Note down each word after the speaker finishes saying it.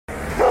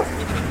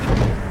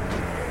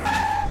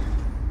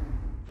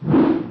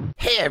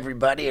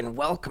everybody, and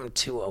welcome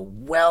to a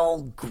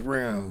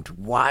well-groomed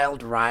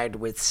wild ride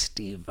with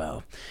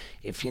Steve-O.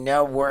 If you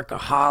know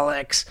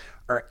Workaholics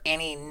or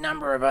any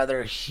number of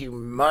other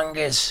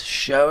humongous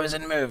shows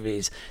and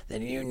movies,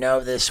 then you know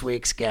this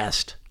week's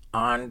guest,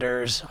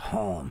 Anders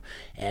Holm.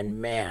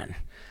 And man,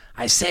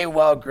 I say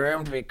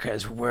well-groomed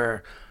because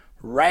we're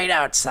right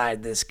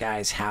outside this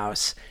guy's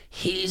house.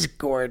 He's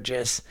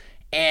gorgeous,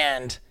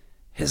 and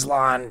his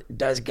lawn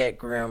does get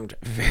groomed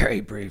very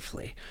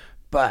briefly.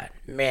 But,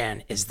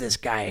 man, is this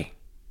guy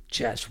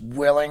just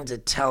willing to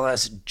tell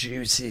us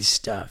juicy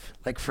stuff.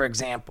 Like, for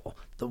example,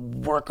 the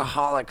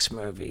Workaholics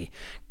movie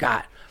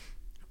got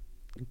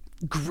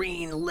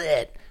green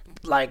lit,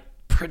 like,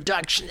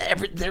 production,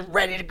 they're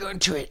ready to go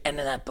into it. And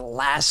then at the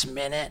last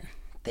minute,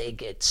 they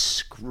get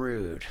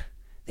screwed.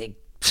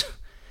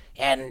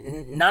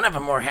 And none of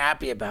them were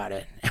happy about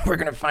it. And we're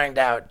going to find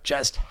out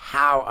just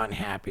how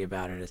unhappy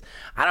about it is.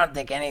 I don't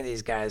think any of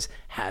these guys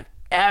have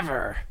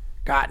ever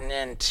gotten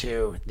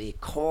into the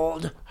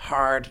cold,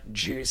 hard,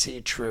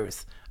 juicy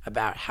truth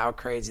about how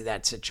crazy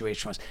that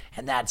situation was.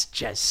 And that's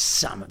just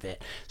some of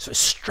it. So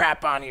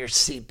strap on your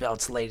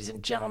seatbelts, ladies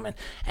and gentlemen,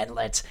 and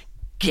let's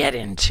get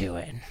into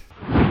it.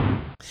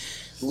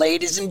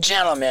 Ladies and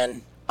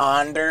gentlemen,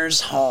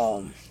 Anders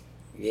Holm.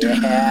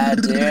 Yeah,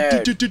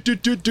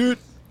 dude.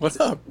 What's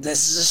up?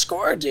 This is a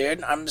score,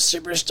 dude. I'm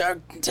super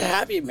stoked to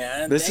have you,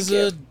 man. This is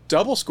a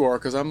double score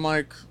because I'm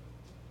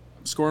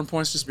scoring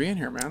points just being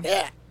here, man.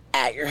 Yeah,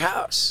 at your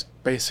house.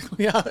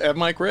 Basically, yeah, at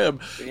my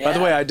crib. Yeah. By the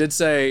way, I did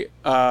say,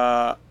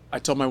 I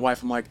told my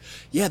wife, I'm like,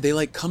 yeah, they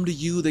like come to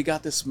you. They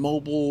got this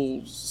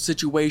mobile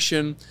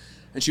situation.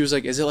 And she was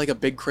like, is it like a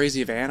big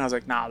crazy van? I was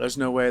like, nah, there's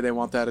no way they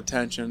want that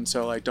attention.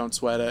 So like, don't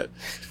sweat it.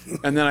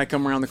 And then I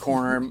come around the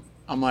corner.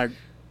 I'm like,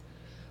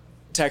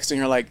 texting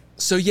her like,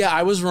 so yeah,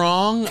 I was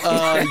wrong.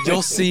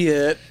 You'll see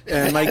it.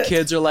 And my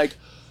kids are like,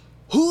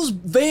 whose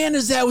van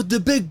is that with the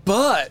big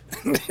butt?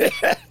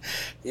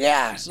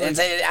 Yeah. Like,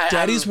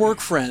 Daddy's work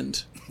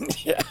friend.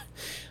 Yeah.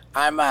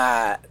 I'm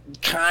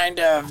kind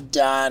of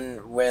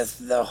done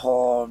with the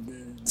whole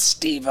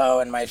Steve-O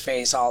and my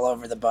face all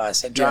over the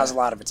bus. It draws a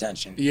lot of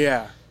attention.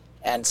 Yeah.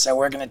 And so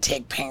we're going to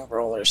take paint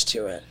rollers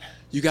to it.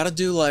 You got to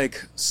do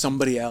like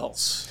somebody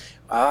else.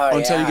 Oh,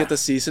 until you get the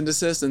cease and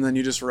desist, and then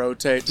you just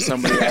rotate to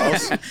somebody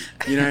else.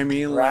 You know what I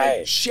mean? Right.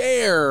 Like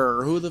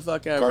Cher, who the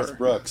fuck ever. Garth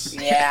Brooks.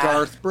 Yeah.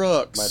 Garth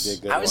Brooks. Might be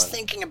a good I was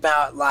thinking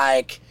about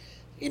like,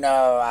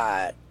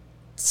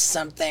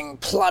 something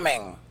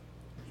plumbing.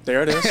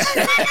 There it is.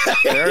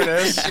 There it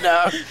is.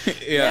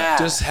 Yeah.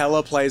 Just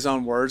hella plays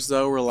on words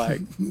though. We're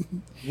like,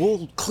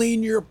 we'll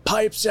clean your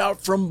pipes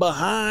out from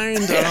behind.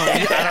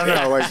 I don't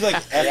know. It's like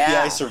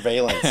FBI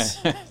surveillance.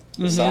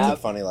 Something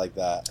funny like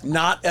that.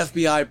 Not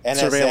FBI NSA.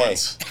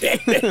 surveillance.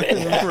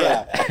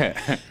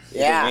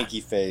 Yeah. Winky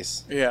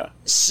face. Yeah.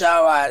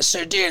 So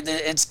dude,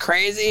 it's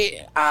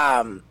crazy.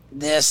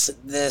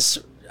 This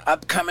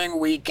upcoming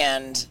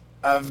weekend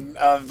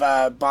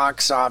of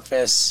box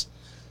office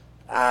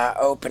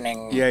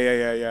opening.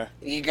 Yeah.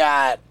 You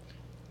got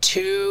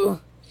two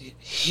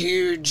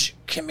huge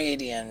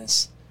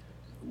comedians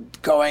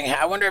going.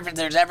 I wonder if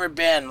there's ever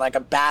been like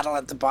a battle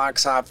at the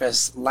box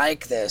office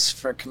like this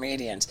for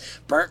comedians.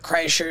 Bert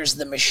Kreischer's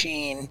The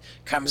Machine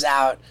comes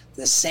out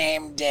the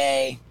same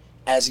day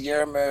as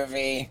your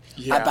movie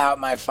about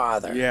my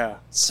father. Yeah.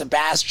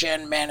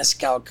 Sebastian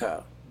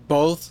Maniscalco.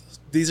 Both,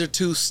 these are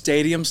two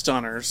stadium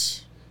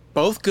stunners.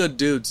 Both good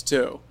dudes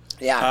too.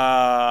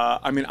 Yeah.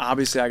 I mean,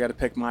 obviously I got to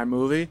pick my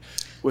movie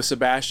with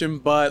Sebastian,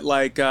 but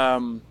like,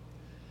 and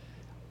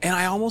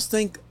I almost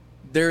think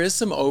there is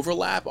some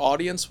overlap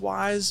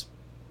audience-wise,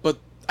 but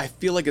I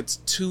feel like it's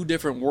two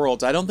different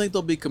worlds. I don't think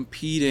they'll be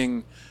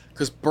competing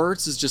because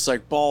Bert's is just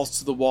like balls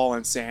to the wall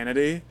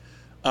insanity.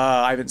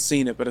 I haven't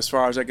seen it, but as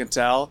far as I can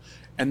tell.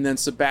 And then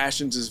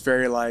Sebastian's is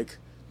very like,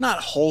 not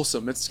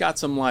wholesome. It's got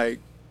some like,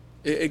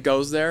 it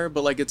goes there,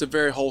 but like it's a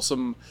very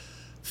wholesome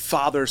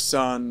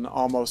father-son,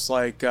 almost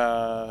like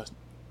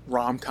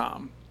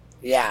rom-com.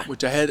 Yeah.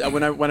 Which I had,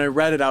 when I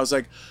read it, I was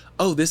like,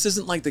 oh, this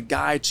isn't like the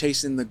guy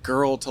chasing the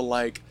girl to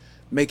like,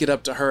 make it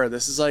up to her.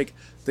 This is like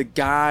the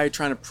guy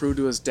trying to prove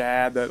to his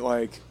dad that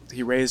like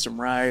he raised him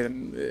right,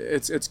 and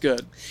it's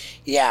good.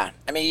 Yeah,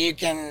 I mean you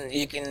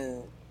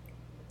can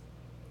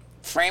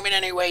frame it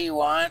any way you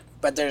want,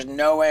 but there's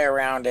no way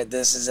around it.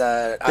 This is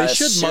They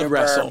should mud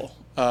wrestle.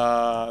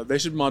 They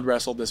should mud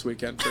wrestle this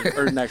weekend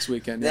or next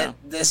weekend. Yeah.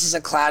 This is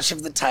a clash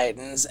of the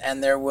titans,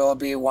 and there will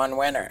be one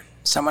winner.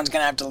 Someone's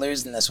gonna have to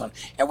lose in this one.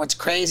 And what's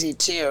crazy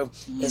too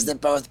is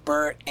that both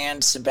Bert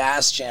and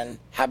Sebastian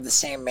have the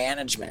same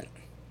management.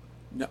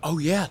 No, oh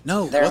yeah,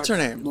 no. What's her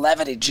name?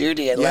 Levity,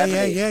 Judy at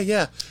Levity.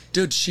 Yeah.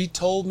 Dude, she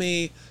told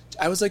me.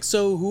 I was like,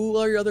 so who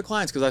are your other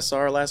clients? Because I saw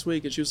her last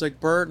week, and she was like,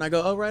 Bert, and I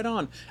go, oh, right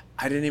on.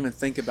 I didn't even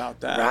think about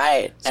that.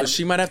 Right. So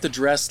she might have to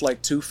dress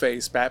like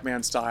Two-Face,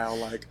 Batman style,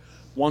 like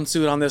one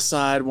suit on this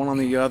side, one on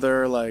the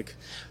other, like.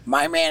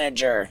 My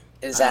manager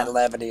is at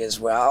Levity as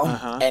well,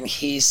 and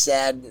he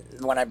said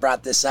when I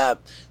brought this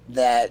up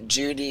that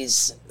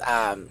Judy's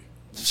kind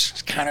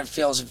of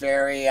feels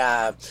very.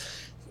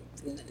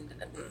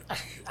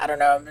 I don't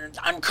know,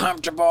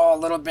 uncomfortable, a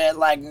little bit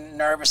like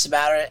nervous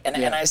about it.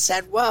 And I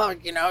said, well,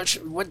 you know,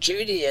 what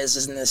Judy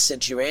is in this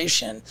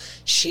situation,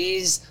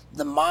 she's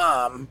the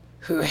mom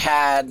who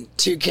had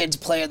 2 kids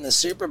play in the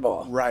Super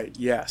Bowl. Right,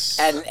 yes.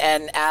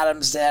 And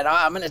Adam said, oh,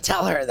 I'm going to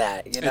tell her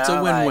that. You know, it's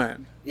a win-win. Like,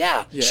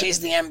 yeah, she's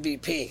the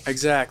MVP.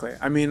 Exactly.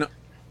 I mean,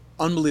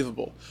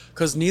 unbelievable.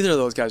 Because neither of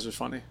those guys are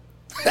funny.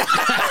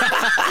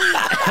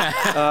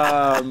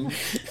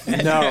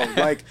 No,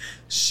 like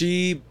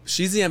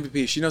she's the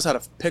MVP. She knows how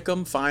to pick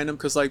them, find them.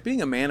 Because like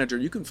being a manager,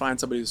 you can find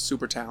somebody who's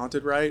super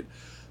talented, right?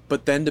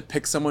 But then to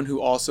pick someone who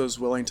also is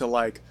willing to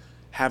like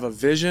have a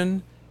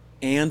vision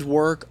and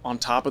work on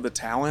top of the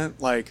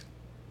talent, like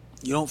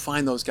you don't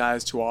find those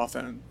guys too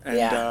often.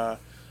 And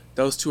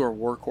those 2 are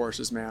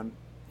workhorses, man.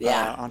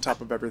 Yeah. On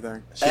top of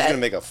everything. She's going to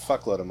make a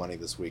fuckload of money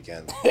this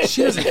weekend.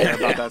 She doesn't care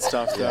about that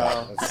stuff, though.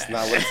 Yeah, that's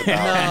not what it's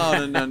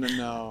about.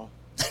 No.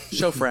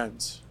 Show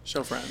friends. It's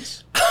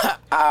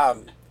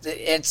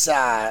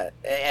I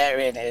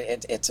mean,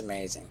 it's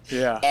amazing.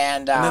 Yeah.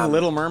 And then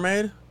Little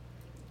Mermaid.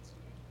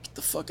 Get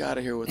the fuck out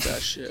of here with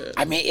that shit.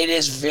 I mean, it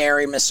is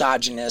very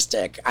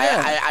misogynistic.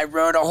 Yeah. I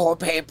wrote a whole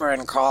paper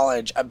in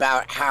college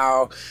about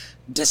how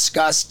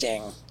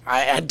disgusting,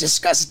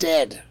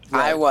 disgusted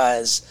I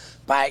was.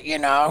 But, you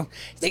know,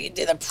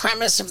 the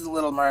premise of The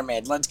Little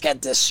Mermaid, let's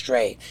get this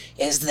straight,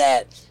 is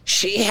that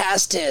she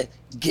has to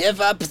give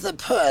up the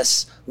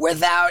puss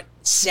without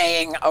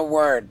saying a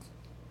word.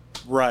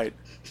 Right.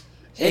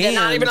 You're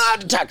not even allowed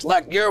to talk.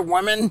 Look, you're a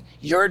woman.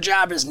 Your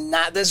job is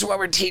not, this is what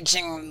we're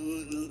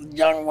teaching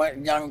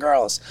young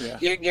girls. Yeah.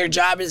 Your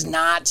job is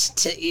not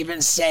to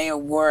even say a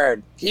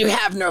word. You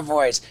have no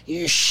voice.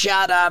 You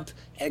shut up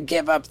and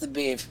give up the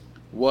beef.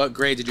 What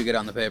grade did you get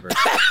on the paper?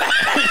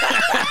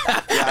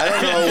 I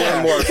don't know what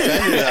I'm more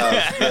offended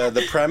of,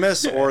 the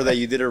premise or that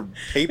you did a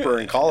paper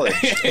in college.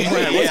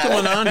 Right, what's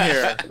going on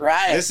here?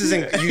 Right. This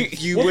isn't,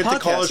 you went to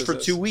college for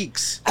 2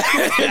 weeks.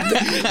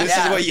 This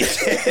is what you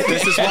did.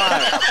 This is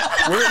why.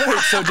 Wait,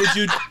 so did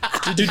you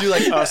do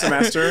like a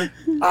semester?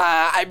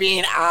 I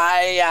mean,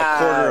 A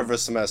quarter of a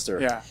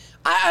semester. Yeah.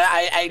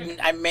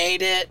 I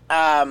made it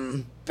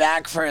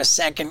back for a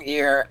second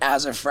year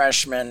as a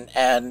freshman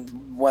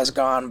and was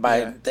gone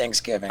by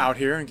Thanksgiving. Out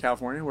here in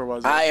California? Where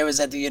was it? It was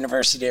at the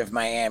University of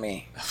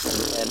Miami.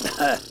 And,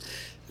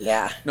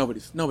 yeah.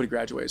 Nobody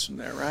graduates from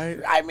there,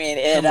 right? I mean,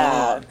 it,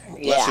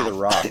 Bless you, The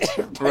Rock.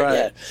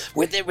 Right. Yeah.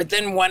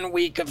 Within 1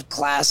 week of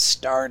class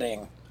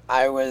starting,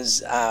 I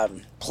was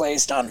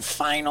placed on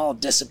final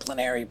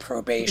disciplinary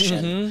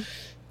probation,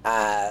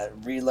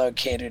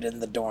 relocated in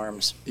the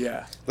dorms.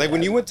 Yeah. Like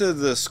when you went to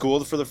the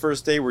school for the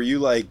first day, were you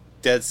like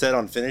dead set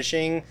on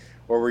finishing?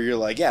 Or were you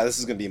like, yeah, this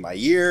is going to be my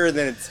year? And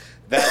then it's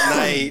that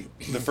night,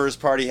 the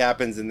first party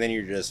happens, and then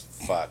you're just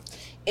fucked.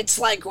 It's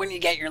like when you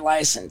get your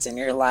license and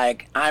you're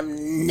like,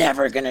 I'm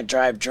never going to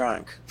drive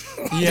drunk.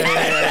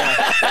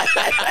 Yeah.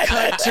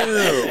 Cut to.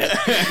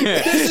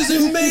 This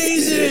is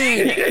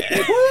amazing.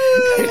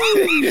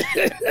 Woo!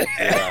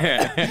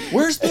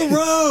 Where's the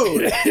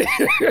road?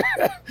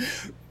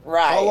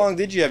 Right. How long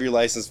did you have your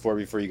license for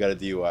before you got a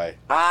DUI?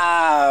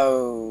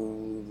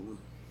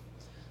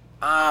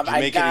 Did you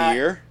make it a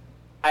year?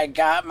 I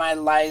got my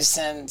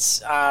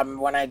license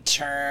when I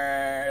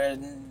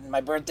turned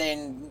my birthday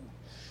in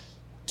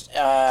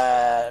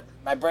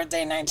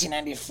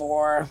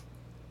 1994.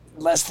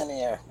 Less than a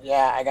year.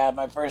 Yeah, I got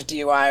my first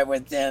DUI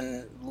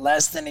within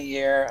less than a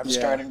year of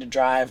starting to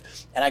drive,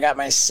 and I got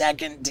my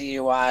second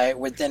DUI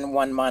within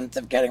 1 month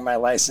of getting my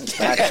license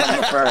back from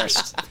the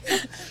first.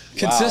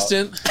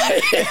 Consistent.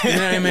 You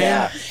know what I mean?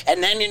 Yeah.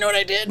 And then you know what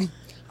I did?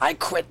 I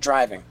quit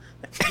driving.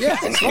 Yeah,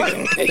 smart.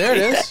 There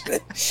it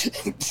is.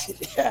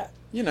 Yeah.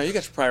 You know, you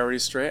got your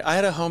priorities straight. I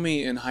had a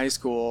homie in high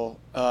school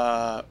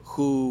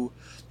who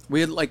we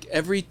had like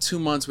every 2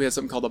 months we had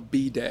something called a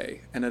B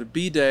day. And at a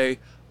B day,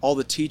 all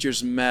the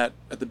teachers met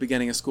at the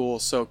beginning of school.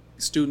 So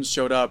students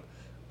showed up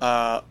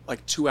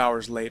like 2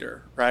 hours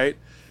later, right?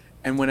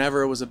 And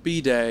whenever it was a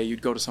B day,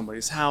 you'd go to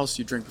somebody's house,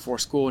 you'd drink before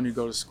school, and you'd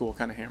go to school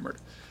kind of hammered.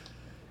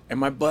 And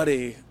my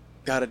buddy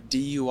got a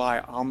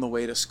DUI on the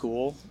way to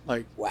school,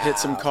 like hit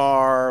some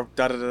car,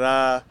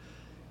 da-da-da-da.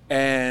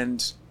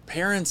 And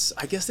parents,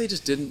 I guess they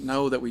just didn't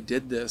know that we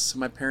did this. So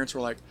my parents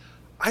were like,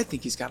 I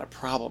think he's got a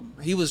problem.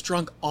 He was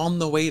drunk on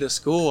the way to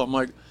school. I'm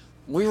like,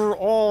 we were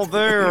all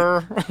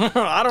there.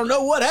 I don't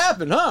know what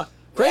happened, huh?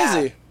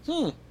 Crazy.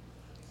 Yeah.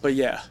 But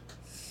yeah,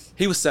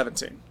 he was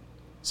 17.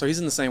 So he's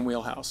in the same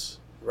wheelhouse.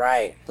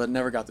 Right. But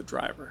never got the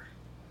driver.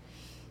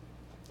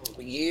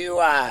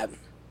 You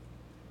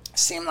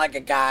seem like a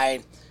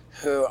guy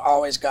who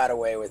always got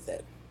away with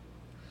it.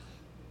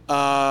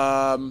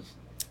 You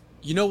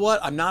know what?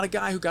 I'm not a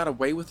guy who got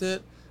away with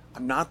it.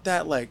 I'm not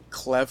that like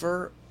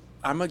clever.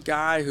 I'm a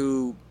guy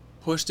who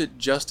pushed it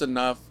just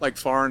enough, like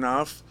far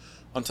enough,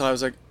 until I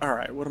was like, all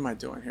right, what am I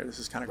doing here? This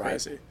is kind of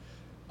crazy.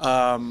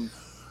 And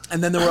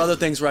then there were other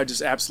things where I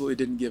just absolutely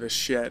didn't give a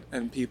shit.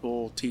 And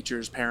people,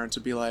 teachers, parents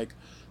would be like,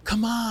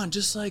 come on,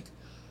 just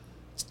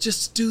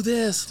do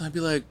this. And I'd be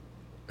like,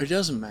 it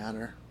doesn't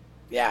matter.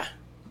 Yeah.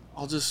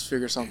 I'll just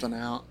figure something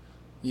out,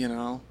 you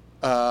know?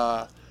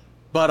 But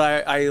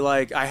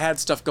I had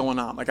stuff going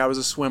on. Like I was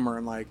a swimmer,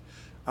 and like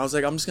I was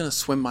like, I'm just gonna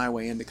swim my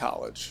way into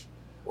college,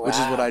 which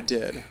is what I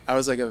did. I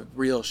was like a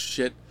real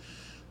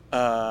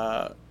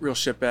shitbag,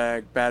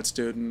 bad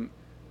student,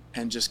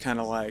 and just kind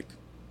of like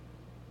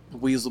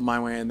weaseled my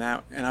way in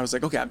that. And I was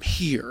like, okay, I'm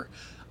here.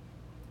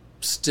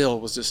 Still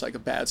was just like a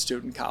bad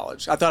student in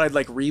college. I thought I'd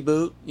like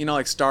reboot,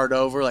 like start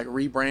over, like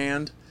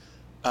rebrand.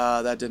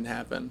 That didn't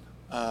happen.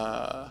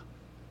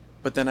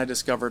 But then I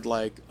discovered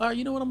like, oh,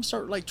 you know what? I'm gonna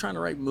start like trying to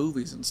write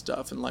movies and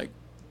stuff. And like,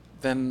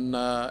 then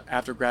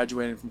after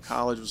graduating from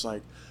college, was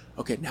like,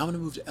 okay, now I'm gonna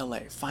move to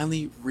LA.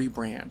 Finally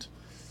rebrand.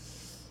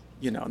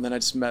 And then I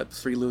just met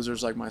 3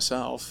 losers like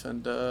myself,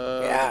 and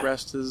the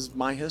rest is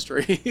my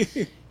history.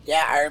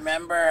 Yeah, I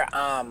remember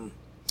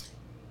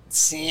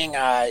seeing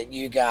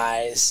you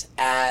guys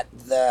at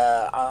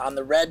on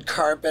the red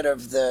carpet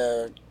of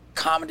the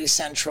Comedy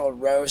Central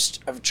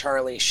roast of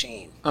Charlie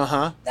Sheen.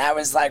 Uh-huh. That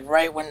was like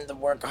right when the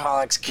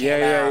Workaholics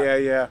came out.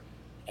 Yeah.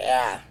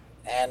 Yeah,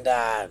 and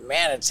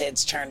man,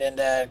 it's turned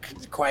into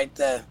quite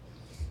the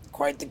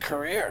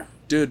career.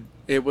 Dude,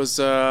 it was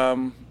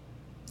the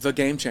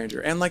game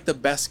changer, and like the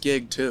best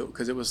gig too,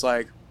 because it was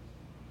like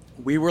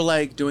we were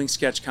like doing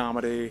sketch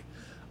comedy,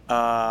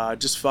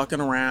 just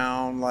fucking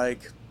around,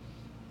 like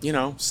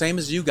same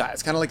as you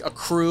guys, kind of like a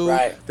crew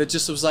that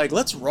just was like,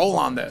 let's roll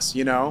on this,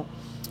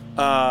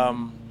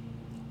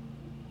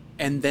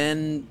 and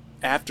then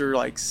after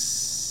like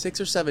 6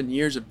 or 7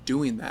 years of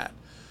doing that,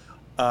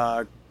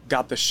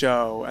 got the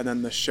show, and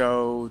then the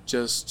show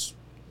just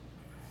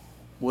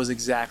was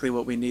exactly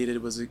what we needed.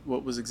 It was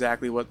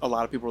exactly what a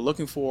lot of people were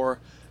looking for,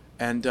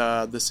 and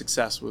the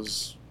success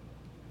was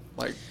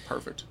like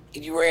perfect.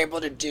 You were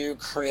able to do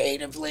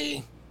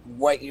creatively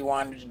what you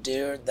wanted to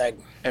do, like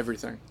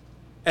everything,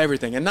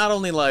 and not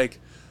only like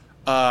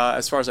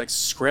as far as like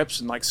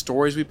scripts and like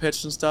stories we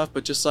pitched and stuff,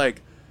 but just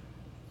like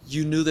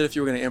you knew that if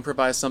you were going to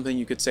improvise something,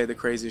 you could say the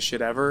craziest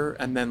shit ever,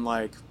 and then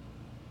like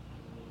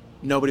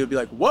nobody would be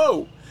like,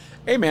 "Whoa,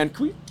 hey man,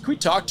 can we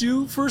talk to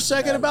you for a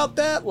second about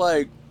that?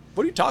 Like,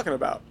 what are you talking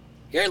about?"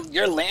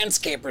 Your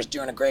landscaper's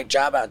doing a great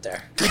job out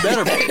there. You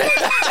better be.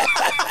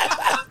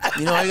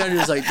 All you gotta do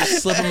is like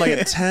just slip him like a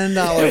 $10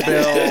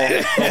 bill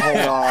to hold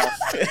off.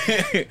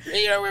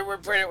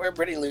 We're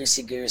pretty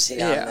loosey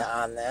goosey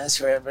on this.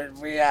 We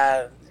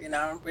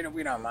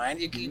don't mind.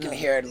 You can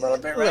hear it a little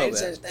bit, right?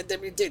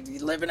 Dude,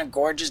 you live in a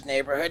gorgeous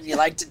neighborhood. You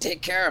like to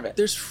take care of it.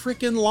 There's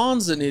freaking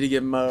lawns that need to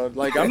get mowed.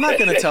 Like I'm not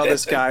gonna tell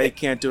this guy he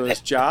can't do his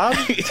job.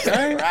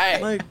 Right?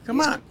 Right. Like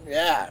come on.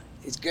 Yeah,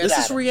 he's good. This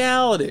is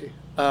reality.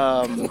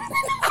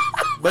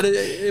 But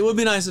it would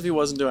be nice if he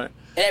wasn't doing it.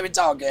 Yeah, it's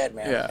all good,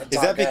 man. Yeah. Is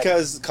that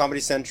because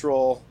Comedy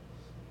Central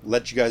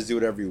let you guys do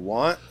whatever you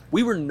want?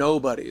 We were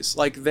nobodies.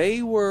 Like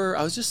they were.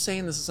 I was just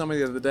saying this to somebody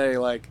the other day.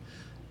 Like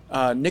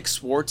Nick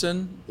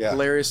Swartzen,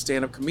 hilarious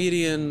stand-up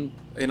comedian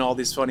in all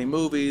these funny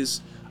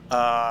movies.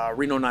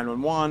 Reno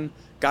 911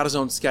 got his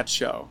own sketch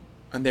show,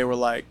 and they were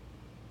like,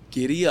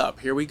 "Giddy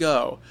up, here we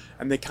go!"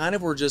 And they kind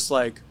of were just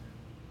like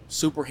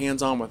super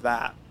hands-on with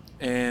that.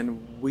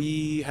 And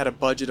we had a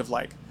budget of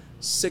like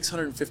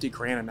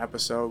 $650,000 an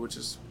episode, which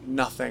is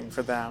nothing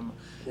for them.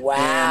 Wow,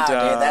 and,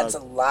 dude, that's a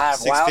lot.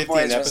 Wild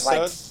Boys was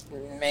like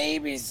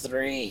maybe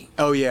 3.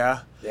 Oh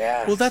yeah.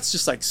 Yeah. Well, that's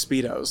just like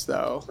Speedos,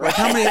 though. Like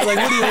how many? Like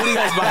what are you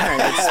guys buying?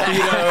 Like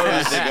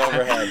Speedos.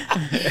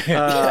 Big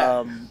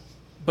overhead.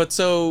 But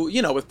so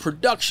with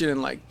production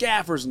and like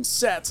gaffers and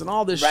sets and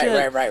all this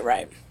shit.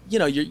 Right.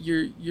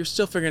 You're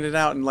still figuring it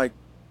out, and like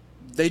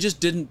they just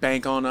didn't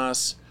bank on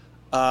us.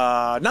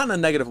 Not in a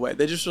negative way.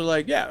 They just were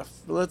like, yeah,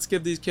 let's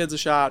give these kids a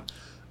shot.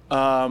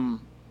 And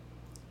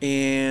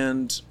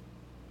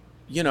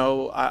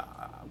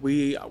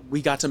we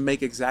got to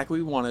make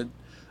exactly what we wanted,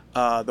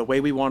 the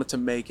way we wanted to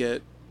make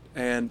it,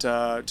 and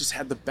just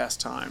had the best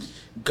time.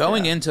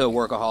 Going into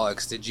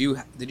Workaholics, did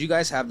you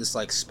guys have this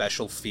like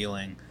special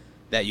feeling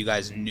that you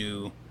guys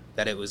knew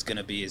that it was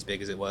gonna be as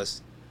big as it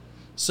was?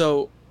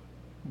 So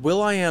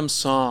will.i.am's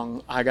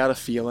song "I Got a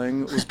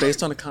Feeling" was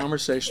based on a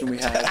conversation we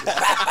had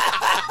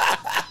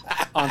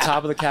on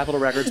top of the Capitol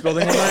Records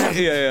building one night.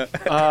 Yeah.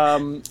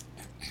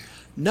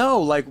 No,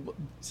 like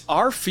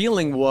our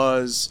feeling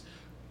was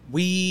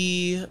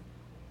we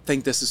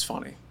think this is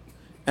funny,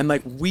 and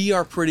like we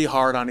are pretty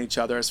hard on each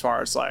other as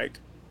far as like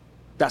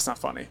that's not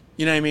funny.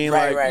 You know what I mean?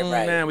 Right.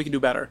 Man, we can do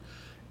better.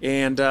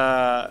 And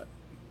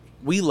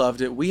we loved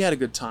it. We had a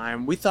good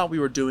time. We thought we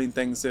were doing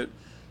things that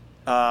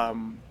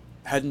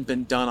hadn't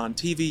been done on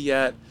TV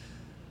yet.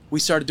 We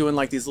started doing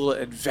like these little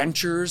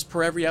adventures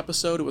per every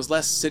episode. It was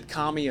less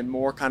sitcom-y and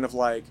more kind of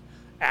like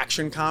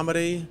action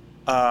comedy,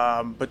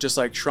 but just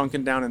like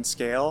shrunken down in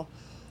scale,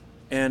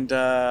 and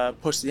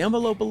pushed the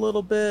envelope a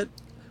little bit.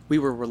 We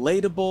were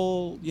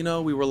relatable,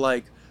 we were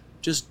like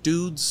just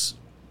dudes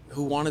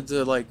who wanted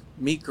to like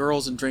meet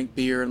girls and drink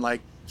beer and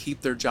like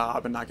keep their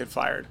job and not get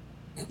fired.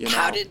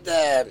 How did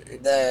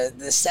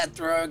the Seth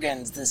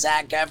Rogans, the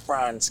Zac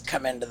Efrons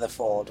come into the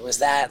fold? Was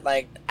that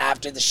like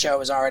after the show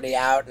was already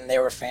out and they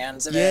were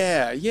fans of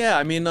it? Yeah.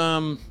 I mean,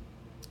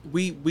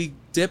 we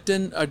dipped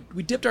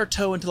our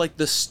toe into like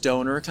the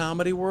stoner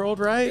comedy world,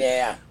 right?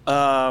 Yeah.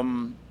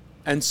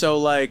 And so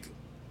like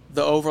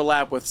the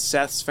overlap with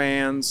Seth's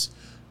fans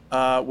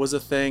was a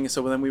thing.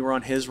 So then we were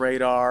on his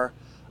radar,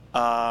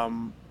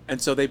 and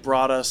so they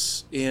brought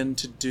us in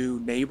to do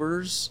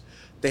Neighbors.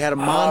 They had a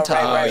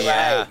montage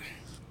Right.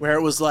 where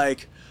it was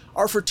like,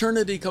 our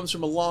fraternity comes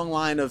from a long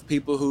line of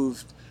people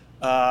who've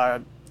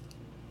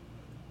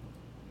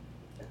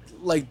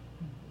like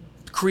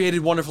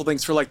created wonderful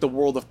things for like the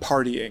world of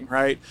partying,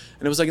 right?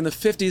 And it was like in the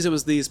 50s it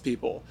was these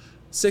people,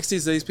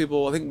 60s these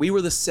people. I think we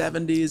were the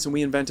 70s and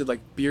we invented like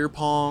beer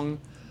pong,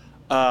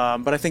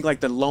 but I think like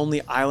the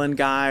Lonely Island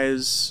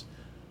guys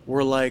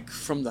were like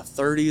from the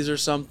 30s or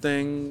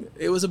something.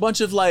 It was a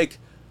bunch of like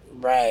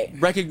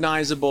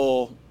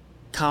recognizable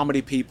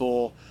comedy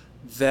people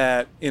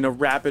that in a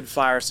rapid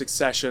fire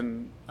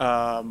succession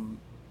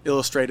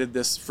illustrated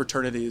this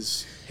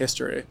fraternity's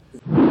history.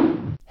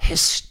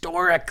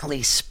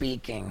 Historically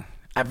speaking,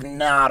 I've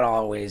not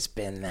always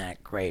been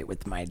that great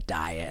with my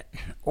diet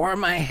or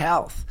my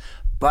health,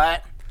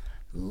 but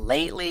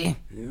lately,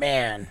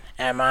 man,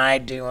 am I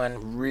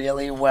doing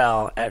really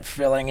well at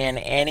filling in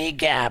any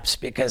gaps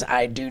because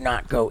I do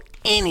not go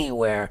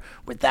anywhere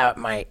without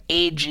my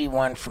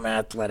AG1 from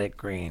Athletic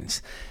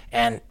Greens.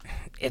 And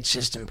it's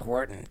just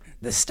important.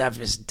 This stuff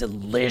is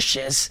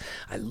delicious.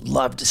 I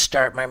love to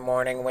start my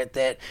morning with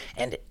it,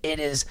 and it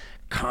is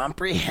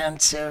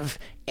comprehensive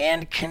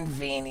and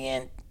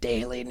convenient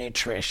daily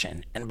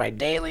nutrition. And by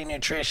daily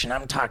nutrition,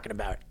 I'm talking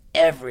about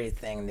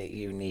everything that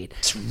you need.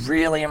 It's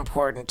really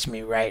important to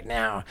me right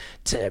now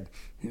to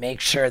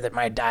make sure that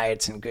my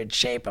diet's in good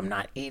shape. I'm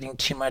not eating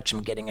too much.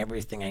 I'm getting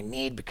everything I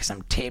need because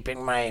I'm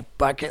taping my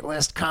bucket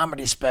list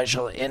comedy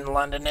special in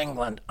London,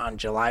 England on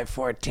July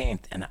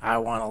 14th, and I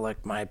want to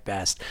look my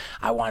best.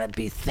 I want to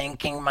be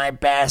thinking my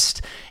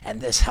best,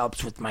 and this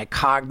helps with my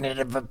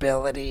cognitive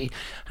ability.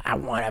 I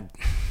want to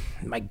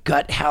my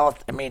gut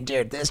health. I mean,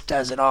 dude, this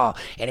does it all.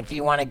 And if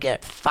you want to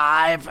get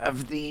 5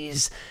 of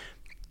these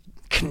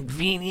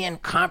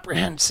convenient,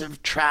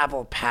 comprehensive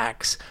travel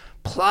packs,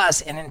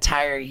 plus an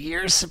entire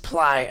year's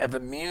supply of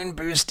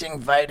immune-boosting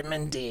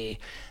vitamin D,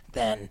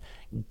 then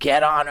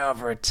get on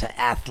over to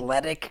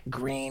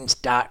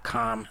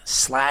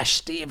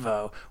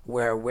athleticgreens.com/Stevo,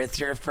 where with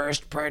your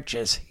first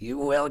purchase, you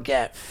will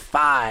get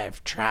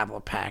 5 travel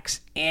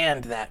packs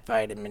and that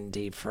vitamin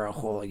D for a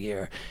whole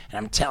year. And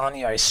I'm telling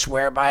you, I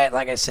swear by it.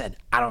 Like I said,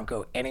 I don't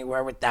go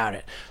anywhere without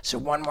it. So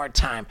one more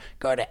time,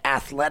 go to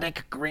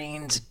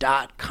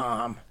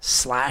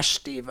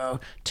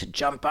athleticgreens.com/Stevo to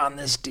jump on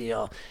this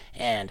deal,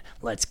 and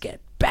let's get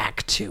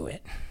back to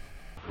it.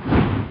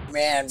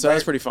 Man, So that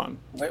was pretty fun.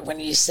 when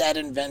you said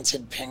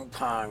invented ping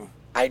pong,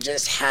 I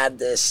just had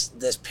this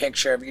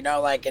picture of,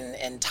 like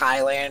in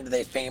Thailand,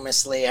 they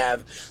famously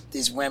have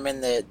these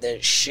women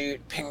that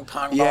shoot ping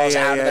pong balls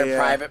out of their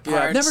private parts.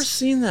 Yeah, I've never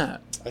seen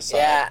that. I saw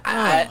Yeah,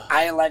 it.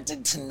 I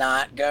elected to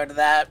not go to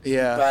that.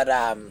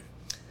 Yeah.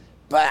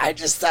 But I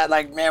just thought,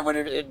 like, man,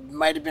 it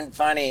might have been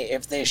funny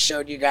if they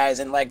showed you guys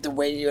and like the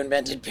way you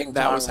invented ping pong.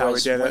 That was how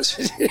we did it.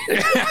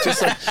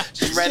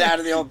 just right out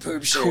of the old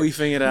poop chute.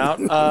 Queefing it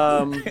out.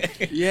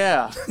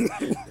 Yeah.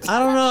 I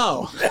don't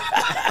know.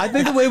 I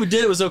think the way we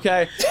did it was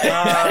okay.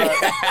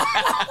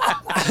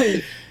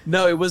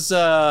 No, it was,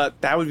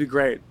 that would be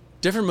great.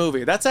 Different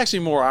movie. That's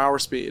actually more our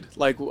speed,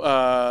 like,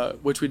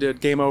 which we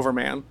did Game Over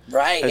Man.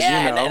 Right, as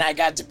yeah, you know. and I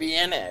got to be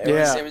in it.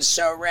 It was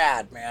so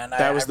rad, man.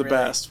 That was the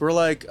best. We're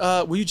like,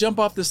 will you jump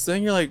off this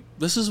thing? You're like,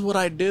 this is what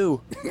I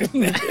do.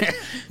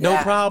 No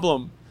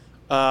problem.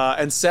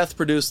 And Seth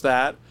produced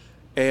that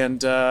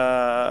and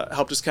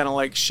helped us kind of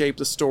like shape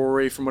the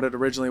story from what it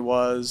originally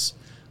was,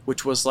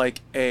 which was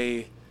like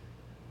a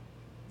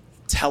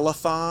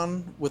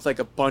telethon with like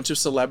a bunch of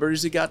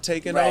celebrities that got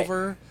taken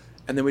over.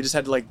 And then we just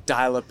had to like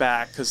dial it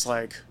back because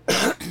like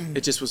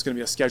it just was going to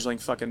be a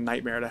scheduling fucking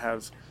nightmare to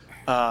have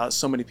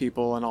so many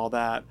people and all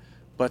that.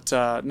 But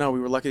no, we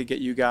were lucky to get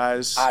you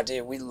guys. Oh,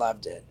 dude, we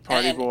loved it.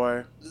 Party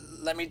Boy.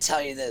 Let me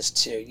tell you this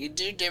too. You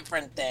do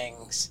different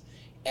things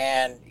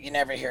and you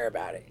never hear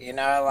about it. You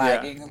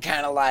can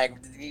kind of like,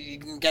 you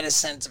can get a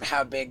sense of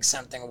how big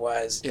something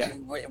was,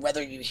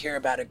 whether you hear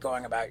about it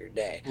going about your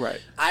day.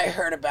 Right. I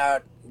heard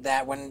about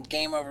that when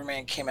Game Over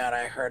Man came out.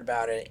 I heard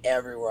about it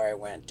everywhere I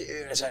went. Dude,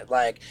 it's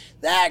like,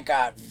 that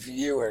got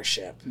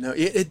viewership. No,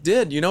 it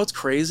did. You know what's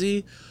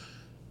crazy?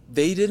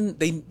 They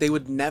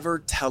would never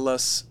tell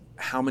us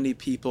how many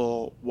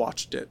people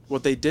watched it.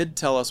 What they did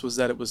tell us was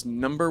that it was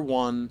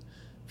 #1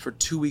 for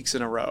 2 weeks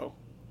in a row,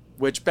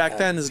 which back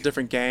then is a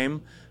different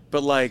game,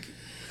 but like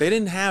they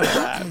didn't have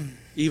that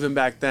even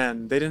back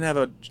then. They didn't have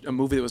a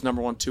movie that was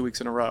 #1 2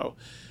 weeks in a row.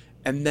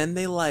 And then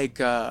they like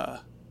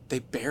they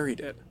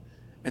buried it.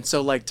 And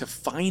so like to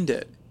find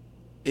it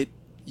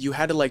you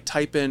had to like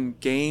type in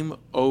Game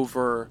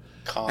Over,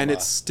 and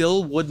it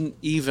still wouldn't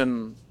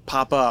even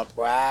pop up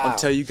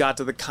until you got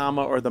to the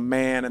comma or the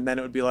man, and then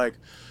it would be like,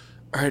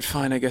 all right,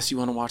 fine, I guess you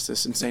want to watch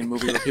this insane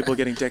movie where people are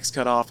getting dicks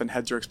cut off and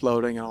heads are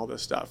exploding and all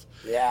this stuff.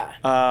 Yeah.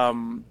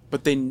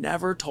 But they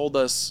never told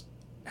us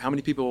how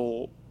many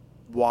people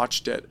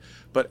watched it.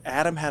 but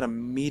Adam had a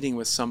meeting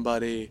with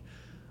somebody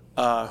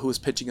who was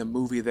pitching a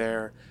movie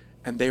there,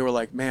 and they were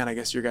like, man, I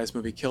guess your guys'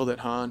 movie killed it,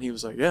 huh? And he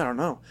was like, yeah, I don't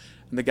know.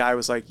 And the guy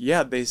was like,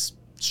 yeah, they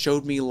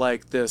showed me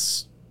like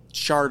this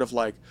chart of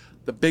like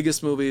the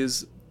biggest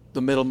movies,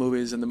 the middle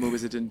movies, and the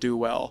movies that didn't do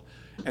well.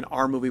 And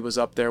our movie was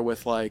up there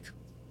with like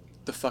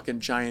the fucking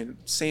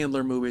giant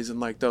Sandler movies and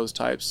like those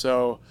types.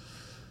 So,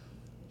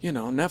 you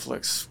know,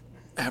 Netflix,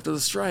 after the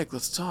strike,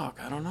 let's talk.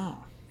 I don't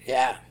know.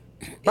 Yeah.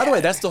 By the way,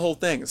 that's the whole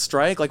thing.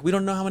 Strike, like we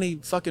don't know how many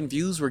fucking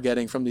views we're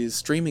getting from these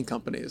streaming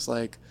companies.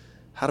 Like,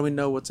 how do we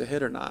know what's a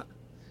hit or not?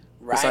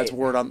 Right. Besides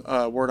word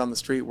on the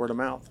street, word of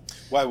mouth.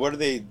 Why? What are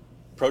they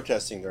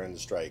protesting during the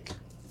strike?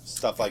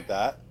 Stuff like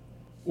that?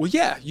 Well,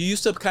 yeah, you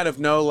used to kind of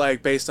know,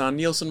 like, based on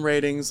Nielsen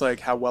ratings, like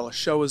how well a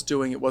show was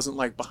doing. It wasn't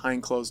like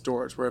behind closed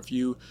doors, where if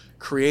you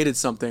created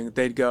something,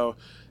 they'd go,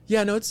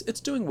 yeah, no, it's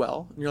doing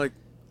well. And you're like,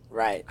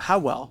 Right. how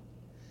well?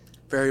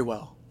 Very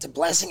well. It's a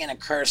blessing and a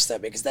curse, though,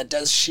 because that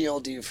does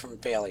shield you from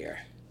failure.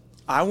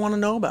 I want to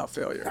know about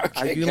failure.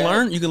 Okay, You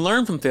good. can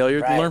learn from failure,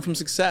 you can Right. learn from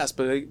success,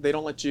 but they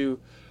don't let you,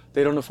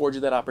 they don't afford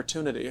you that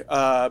opportunity.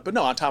 But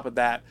no, on top of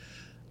that,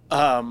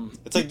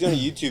 It's like doing a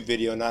YouTube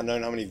video and not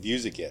knowing how many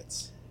views it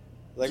gets.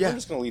 Like, Yeah. we're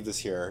just going to leave this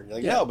here. You're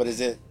like, Yeah. no, but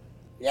is it...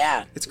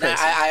 Yeah. It's No,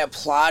 crazy. I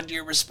applaud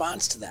your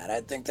response to that.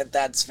 I think that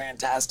that's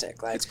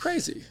fantastic. Like, it's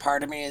crazy.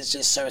 part of me is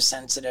just so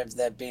sensitive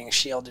that being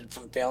shielded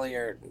from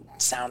failure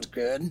sounds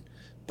good,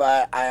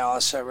 but I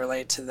also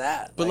relate to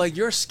that. But like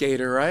you're a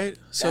skater, right?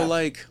 So Yeah.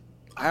 like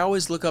I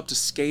always look up to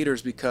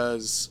skaters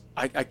because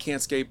I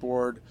can't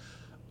skateboard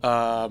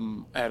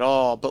at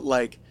all, but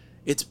like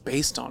it's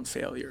based on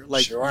failure.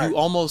 Like Sure. you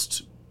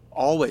almost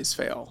always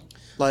fail.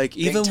 Like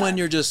even when time.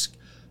 you're just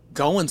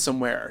going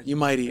somewhere, you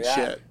might eat Yeah.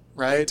 shit, Big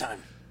right?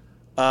 time.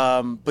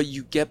 But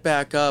you get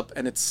back up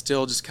and it's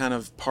still just kind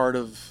of part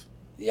of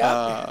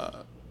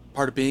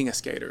being a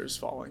skater is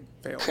failing.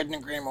 Couldn't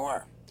agree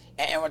more.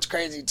 And what's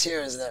crazy too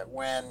is that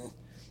when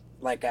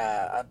like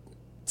a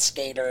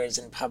skater is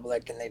in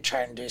public and they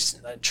try and do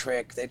a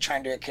trick, they try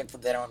and do a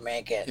kickflip, they don't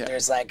make it. Yeah.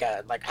 There's like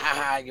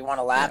haha, you want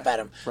to laugh Yeah, at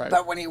them. right.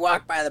 But when you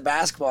walk by the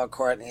basketball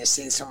court and you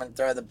see someone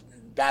throw the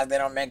bat, they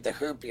don't make the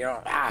hoop, you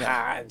don't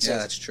haha. It's Yeah,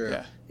 just, that's true.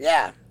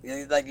 Yeah.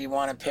 you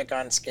want to pick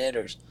on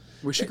skaters.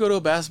 We should go to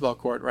a basketball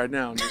court right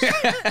now and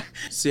just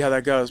see how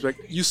that goes. Like,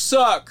 you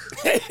suck.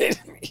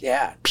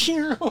 Yeah,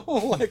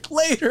 Like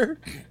later.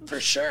 for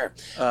sure.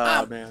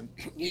 Man.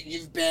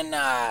 You've been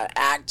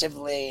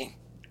actively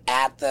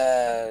at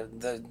the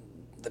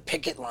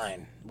picket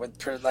line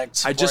with like.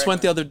 I just supporting-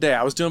 went the other day.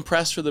 I was doing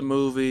press for the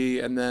movie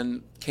and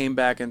then came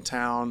back in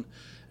town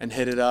and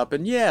hit it up.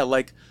 And yeah,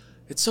 like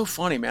it's so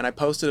funny, man. I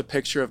posted a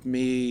picture of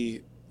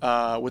me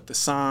with the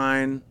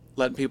sign,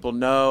 letting people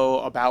know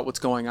about what's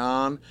going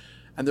on.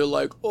 And they're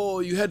like, oh,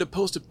 you had to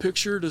post a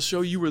picture to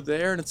show you were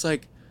there? And it's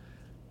like,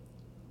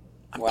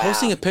 I'm Wow.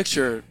 posting a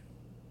picture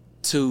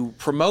to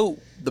promote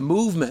the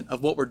movement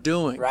of what we're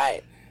doing.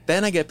 Right.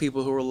 Then I get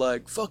people who are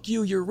like, fuck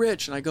you, you're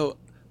rich. And I go,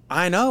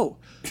 I know.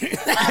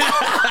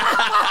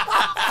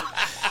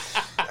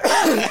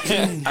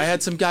 I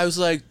had some guy who's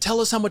like, tell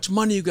us how much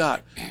money you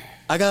got.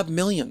 I got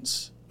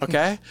millions,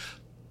 okay?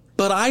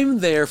 But I'm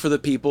there for the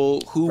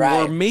people who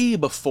Right. were me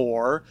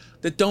before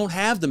that don't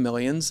have the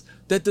millions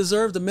that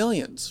deserve the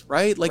millions,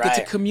 right? Like it's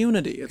a Right.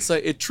 community. It's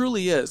like, it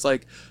truly is.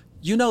 Like,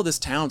 you know, this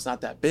town's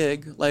not that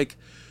big. Like,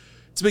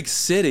 it's a big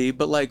city,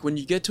 but like when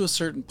you get to a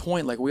certain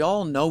point, like we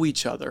all know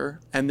each other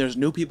and there's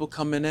new people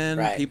coming in,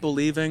 Right. people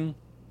leaving,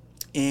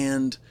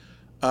 and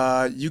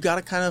you got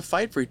to kind of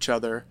fight for each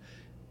other.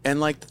 And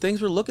like the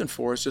things we're looking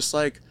for is just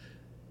like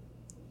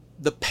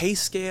the pay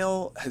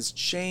scale has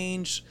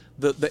changed.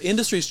 The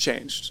industry's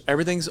changed.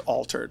 Everything's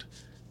altered.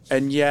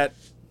 And yet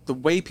the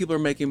way people are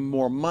making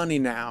more money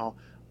now,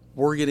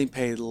 we're getting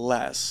paid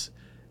less.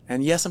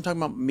 And yes, I'm talking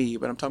about me,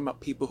 but I'm talking about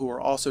people who are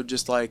also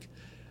just like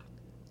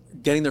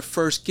getting their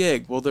first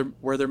gig. Well,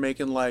 where they're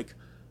making like,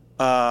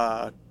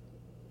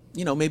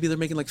 maybe they're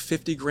making like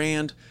 50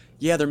 grand.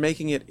 Yeah, they're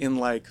making it in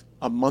like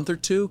a month or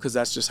two because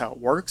that's just how it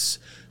works.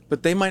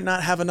 But they might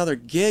not have another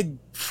gig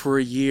for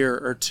a year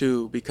or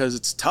two because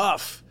it's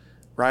tough,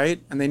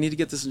 right? And they need to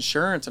get this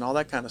insurance and all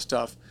that kind of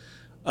stuff.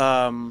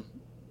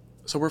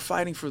 So we're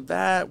fighting for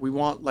that. We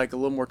want like a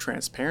little more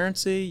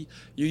transparency.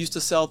 You used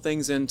to sell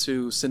things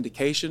into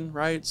syndication,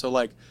 right? So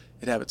like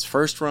it'd have its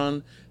first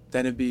run,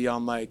 then it'd be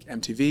on like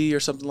MTV or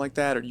something like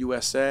that, or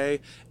USA,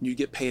 and you'd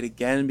get paid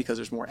again because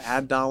there's more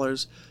ad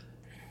dollars.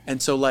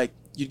 And so like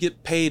you'd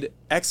get paid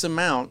X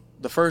amount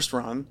the first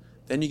run,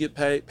 then you get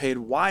paid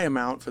Y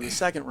amount for the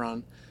second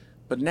run.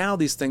 But now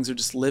these things are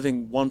just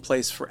living one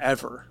place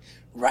forever.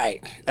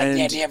 Right. Like And-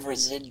 the idea of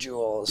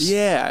residuals.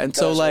 Yeah, and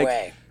so goes like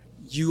away.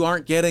 you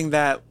aren't getting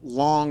that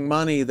long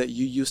money that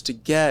you used to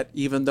get,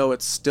 even though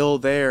it's still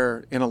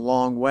there in a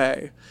long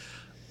way.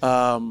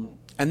 And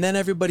then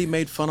everybody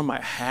made fun of my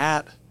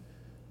hat.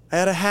 I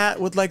had a hat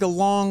with like a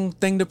long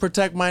thing to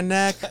protect my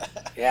neck.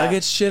 Yeah. I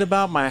get shit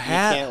about my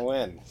hat. Can't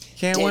win.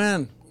 Can't Did-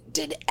 win.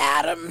 Did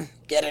Adam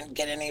get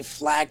any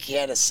flack? He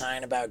had a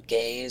sign about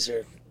gays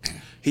or.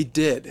 He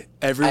did.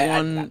 Every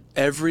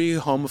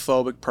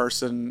homophobic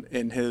person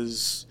in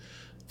his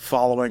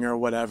following or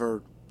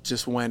whatever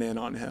just went in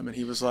on him, and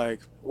he was like,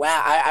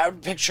 Wow, I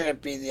would picture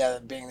it being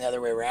the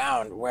other way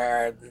around,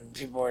 where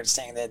people were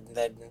saying that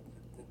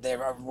they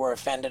were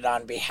offended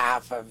on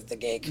behalf of the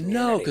gay community.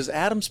 no, because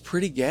Adam's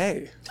pretty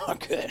gay. Oh,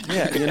 good.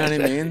 Yeah, you know what I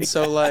mean?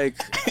 So, like,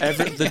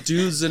 the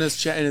dudes in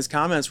his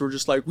comments were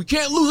just like, we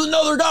can't lose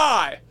another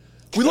guy.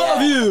 We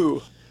love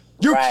you.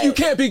 You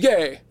can't be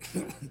gay.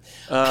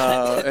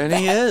 And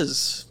he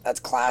is.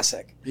 That's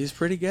classic. He's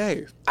pretty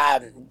gay.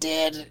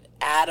 Did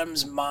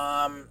Adam's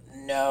mom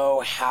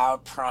know how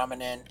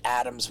prominent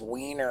Adam's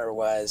wiener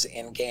was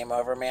in Game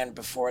Over Man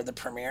before the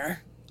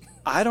premiere?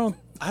 I don't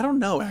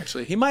know,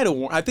 actually. He might have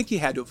I think he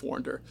had to have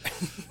warned her.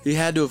 He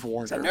had to have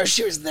warned her. I know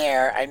she was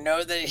there. I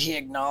know that he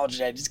acknowledged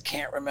it. I just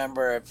can't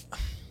remember if...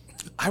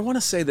 I want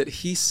to say that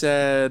he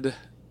said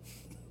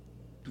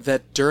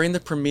that during the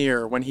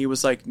premiere, when he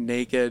was like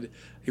naked,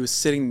 he was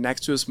sitting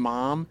next to his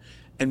mom,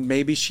 and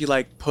maybe she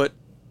like put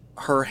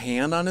her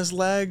hand on his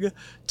leg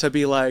to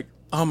be like,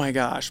 oh my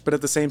gosh. But at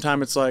the same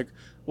time, it's like,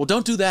 well,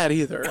 don't do that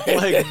either.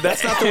 Like,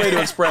 that's not the way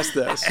to express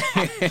this.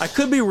 I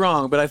could be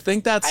wrong, but I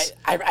think that's...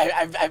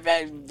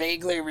 I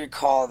vaguely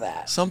recall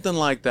that. Something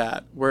like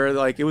that, where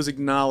like it was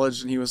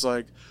acknowledged and he was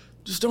like,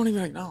 just don't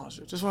even acknowledge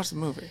it. Just watch the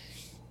movie.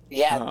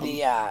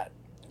 Yeah,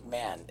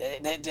 man,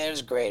 it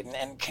was great.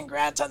 And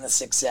congrats on the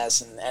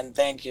success. And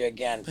thank you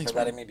again for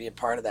letting me be a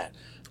part of that.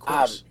 Of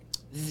course.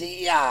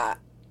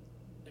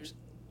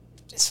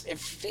 It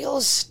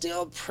feels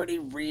still pretty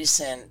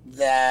recent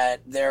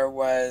that there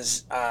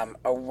was a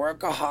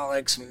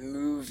Workaholics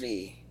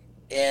movie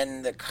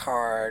in the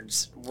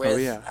cards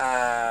with,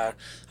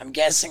 I'm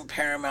guessing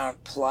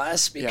Paramount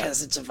Plus,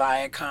 because it's a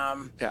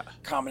Viacom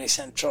Comedy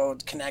Central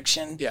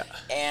connection. Yeah.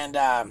 And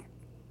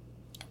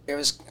it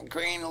was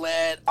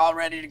greenlit, all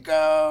ready to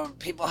go,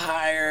 people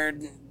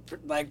hired,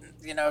 like,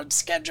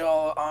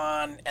 schedule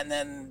on, and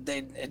then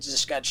it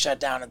just got shut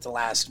down at the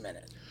last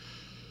minute.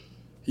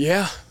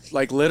 Yeah,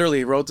 like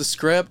literally wrote the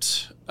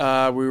script. We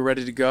were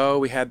ready to go.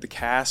 We had the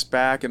cast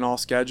back and all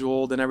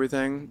scheduled and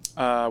everything.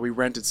 We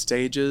rented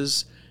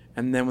stages,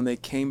 and then when they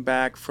came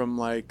back from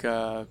like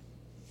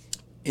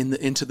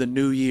into the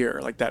new year,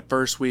 like that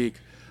first week,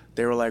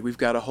 they were like, "We've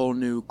got a whole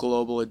new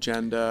global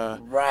agenda."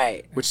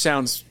 Right. Which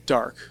sounds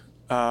dark,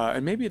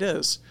 and maybe it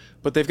is,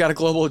 but they've got a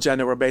global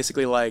agenda where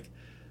basically like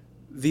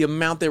the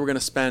amount they were going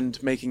to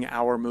spend making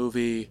our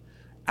movie,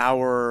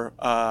 our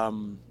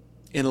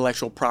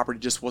intellectual property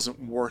just wasn't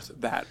worth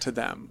that to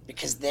them.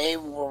 Because they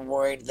were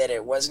worried that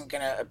it wasn't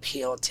going to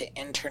appeal to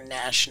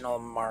international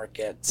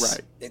markets.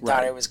 Right. They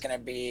thought it was going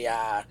to be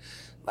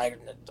like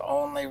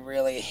only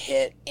really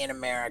hit in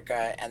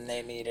America, and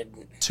they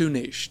needed... Too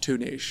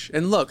niche.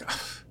 And look,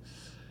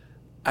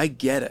 I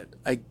get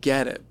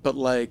it. But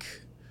like...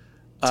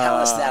 Tell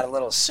us that a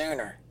little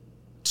sooner.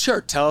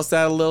 Sure, tell us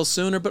that a little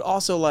sooner, but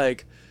also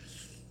like...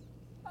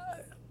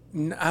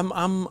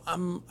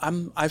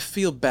 I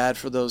feel bad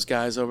for those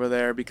guys over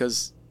there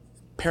because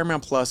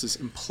Paramount Plus is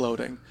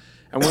imploding,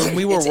 and when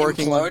we were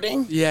working,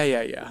 imploding.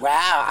 Yeah.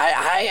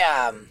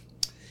 Wow,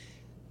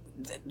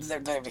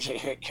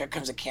 here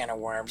comes a can of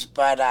worms.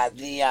 But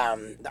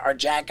our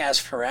Jackass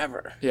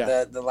Forever,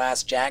 the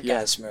last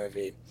Jackass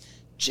movie,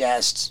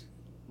 just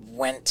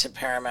went to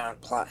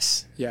Paramount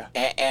Plus. Yeah,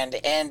 and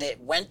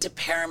it went to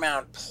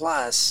Paramount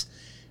Plus,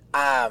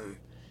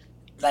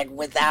 like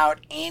without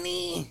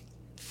any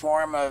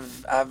form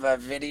of a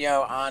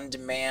video on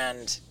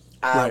demand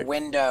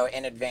window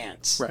in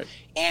advance. Right.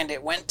 And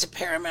it went to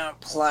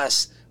Paramount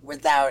Plus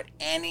without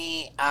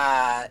any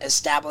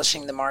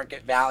establishing the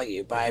market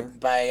value by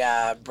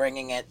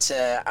bringing it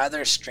to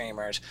other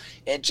streamers.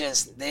 They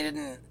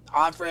didn't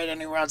offer it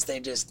anywhere else. They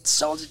just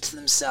sold it to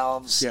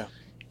themselves. Yeah.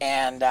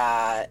 And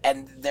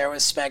there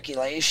was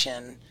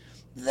speculation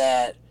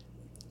that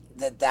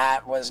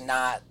was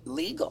not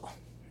legal.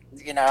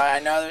 I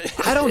know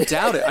that... I don't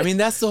doubt it. I mean,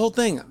 that's the whole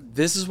thing.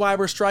 This is why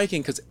we're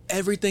striking, because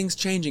everything's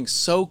changing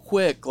so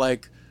quick.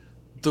 Like,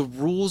 the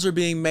rules are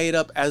being made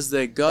up as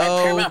they go.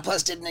 Right, Paramount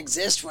Plus didn't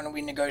exist when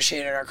we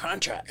negotiated our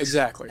contracts.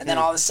 Exactly. And then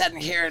all of a sudden,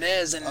 here it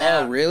is. And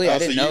now... Oh, really? I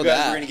didn't know that. So you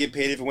guys were going to get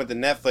paid if it went to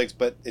Netflix,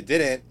 but it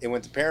didn't. It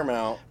went to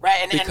Paramount.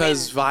 Right.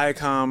 Because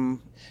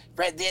Viacom...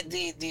 Right.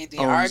 The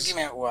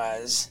argument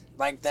was,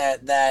 like,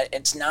 that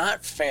it's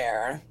not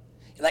fair.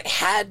 Like,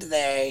 had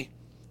they...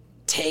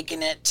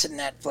 taken it to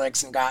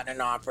Netflix and gotten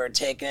an offer,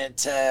 taken it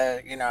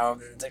to,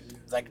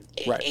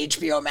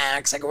 HBO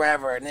Max, like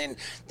wherever, and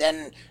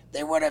then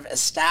they would have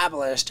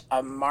established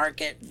a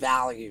market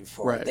value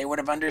for it. They would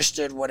have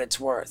understood what it's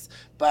worth.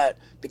 But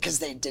because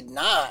they did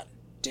not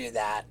do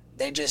that,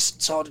 they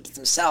just sold it to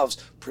themselves.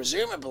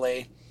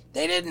 Presumably,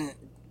 they didn't,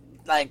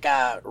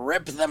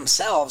 rip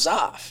themselves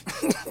off,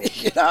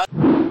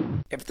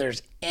 If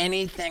there's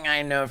anything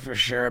I know for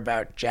sure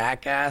about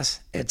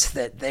Jackass, it's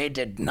that they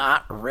did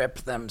not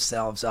rip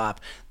themselves off.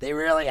 They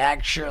really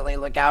actually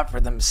look out for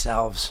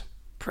themselves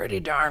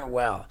pretty darn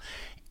well.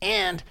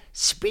 And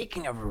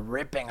speaking of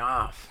ripping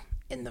off,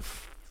 in the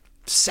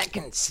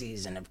second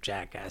season of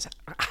Jackass,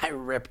 I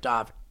ripped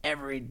off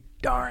every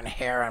darn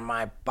hair on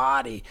my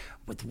body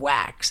with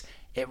wax.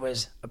 It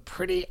was a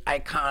pretty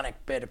iconic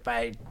bit, if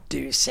I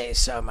do say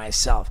so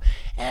myself.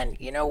 And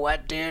you know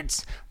what,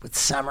 dudes? With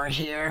summer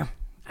here,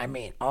 I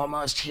mean,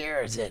 almost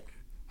here, is it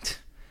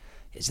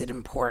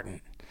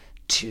important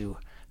to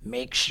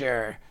make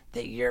sure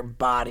that your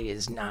body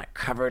is not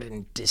covered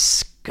in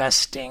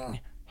disgusting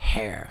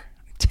hair?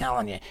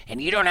 Telling you,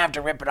 and you don't have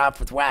to rip it off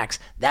with wax.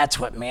 That's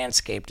what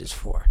Manscaped is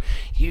for.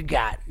 You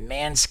got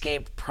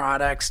Manscaped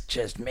products,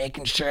 just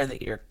making sure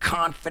that you're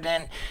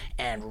confident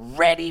and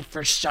ready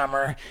for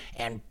summer.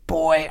 And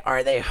boy,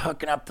 are they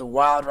hooking up the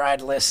Wild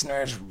Ride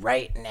listeners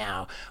right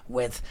now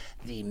with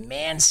the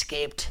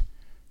Manscaped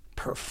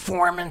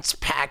Performance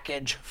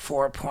Package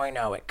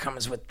 4.0. It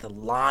comes with the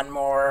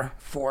Lawnmower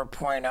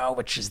 4.0,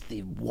 which is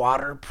the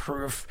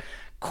waterproof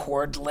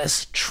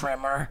cordless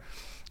trimmer.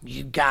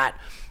 You got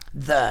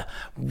the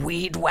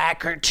Weed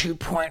Whacker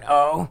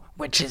 2.0,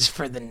 which is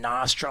for the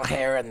nostril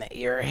hair and the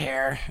ear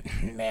hair.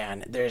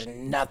 Man, there's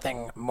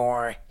nothing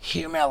more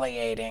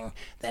humiliating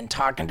than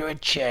talking to a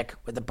chick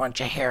with a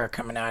bunch of hair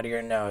coming out of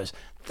your nose.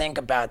 Think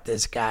about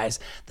this, guys.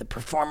 The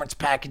Performance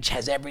Package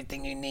has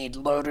everything you need,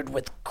 loaded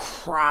with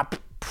crop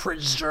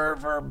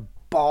preserver,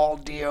 ball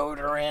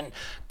deodorant,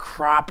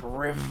 crop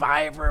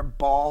reviver,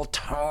 ball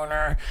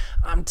toner.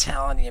 I'm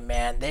telling you,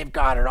 man, they've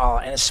got it all.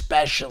 And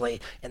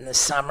especially in the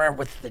summer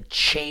with the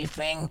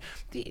chafing,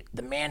 the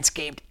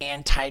Manscaped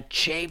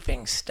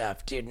anti-chafing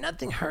stuff. Dude,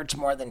 nothing hurts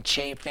more than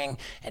chafing,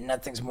 and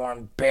nothing's more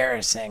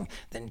embarrassing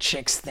than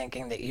chicks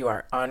thinking that you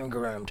are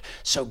ungroomed.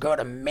 So go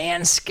to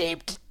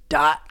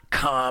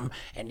manscaped.com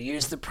and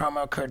use the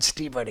promo code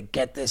STEVO to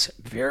get this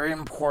very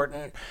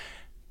important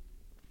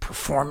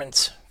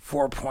Performance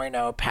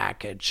 4.0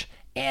 package.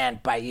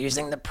 And by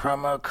using the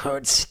promo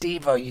code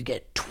STEVO, you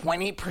get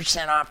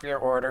 20% off your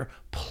order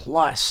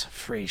plus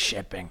free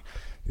shipping.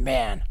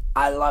 Man,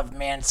 I love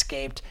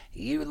Manscaped.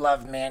 You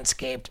love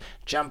Manscaped.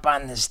 Jump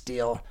on this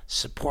deal,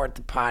 support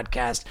the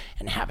podcast,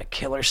 and have a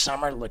killer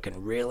summer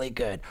looking really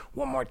good.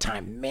 One more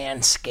time,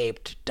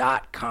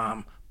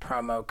 manscaped.com,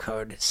 promo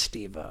code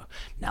STEVO.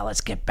 Now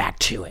let's get back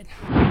to it.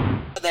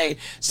 They're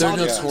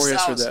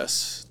notorious for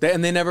this.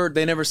 They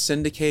never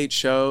syndicate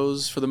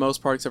shows for the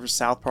most part, except for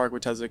South Park,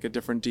 which has like a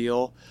different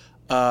deal.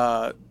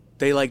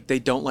 They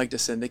don't like to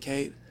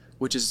syndicate,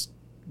 which is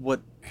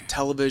what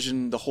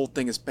television, the whole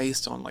thing is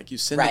based on. Like, you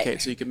syndicate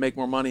right, so you can make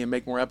more money and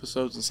make more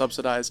episodes and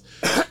subsidize.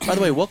 By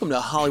the way, welcome to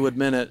Hollywood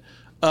Minute.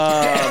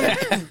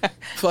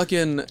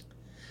 Fucking,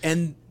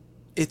 and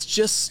it's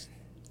just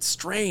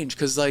strange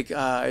because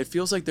it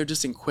feels like they're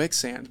just in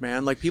quicksand,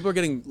 man. Like, people are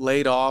getting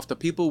laid off. The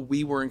people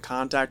we were in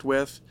contact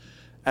with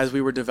as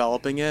we were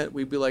developing it,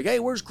 we'd be like, hey,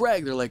 where's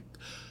Greg? They're like,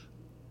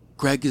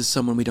 Greg is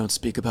someone we don't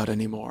speak about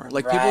anymore.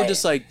 Like, right, people are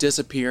just like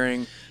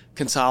disappearing,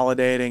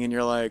 consolidating, and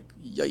you're like,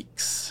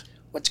 yikes.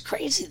 What's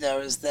crazy though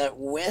is that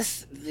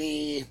with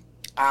the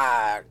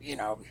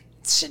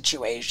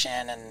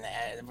situation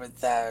and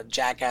with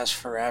Jackass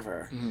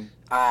Forever,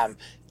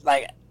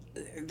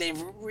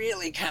 they've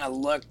really kind of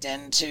looked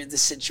into the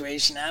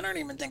situation. I don't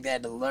even think they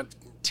had to look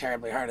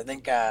terribly hard. I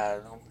think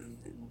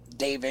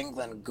Dave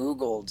England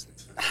Googled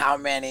how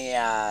many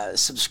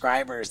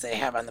subscribers they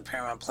have on the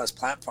Paramount Plus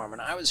platform,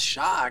 and I was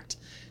shocked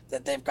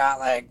that they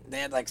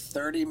had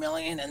 30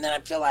 million, and then I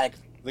feel like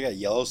they got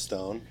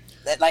Yellowstone.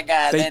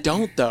 They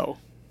don't though.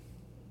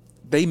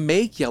 They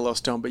make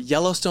Yellowstone, but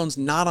Yellowstone's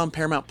not on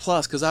Paramount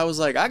Plus, because I was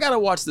like, I gotta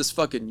watch this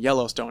fucking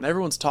Yellowstone.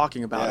 Everyone's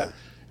talking about it.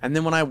 And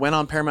then when I went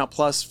on Paramount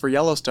Plus for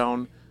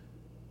Yellowstone,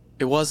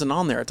 it wasn't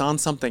on there. It's on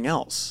something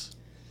else.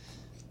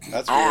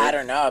 That's weird. I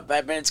don't know,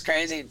 but it's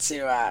crazy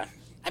to. I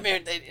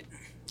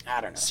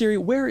don't know. Siri,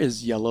 where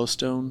is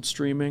Yellowstone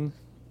streaming?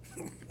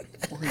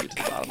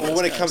 Well,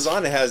 when it comes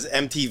on, it has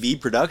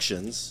MTV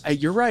Productions.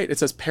 You're right. It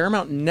says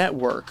Paramount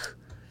Network,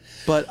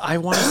 but I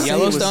want to say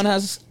Yellowstone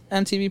has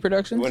MTV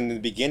Productions. When in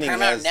the beginning,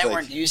 Paramount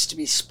Network used to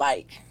be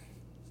Spike.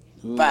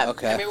 Ooh, but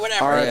okay. I mean,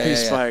 whatever. R.I.P.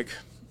 Spike.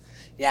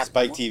 Yeah,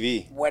 Spike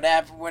TV.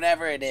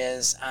 Whatever it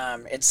is,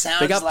 it sounds like...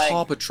 They got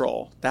Paw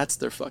Patrol. That's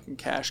their fucking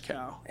cash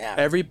cow. Yeah.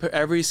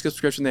 Every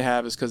subscription they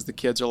have is because the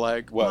kids are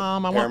like, what,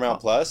 Mom, I want Paramount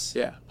Plus?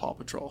 Yeah, Paw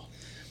Patrol.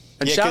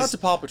 And shout out to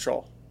Paw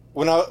Patrol.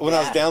 When I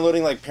was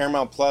downloading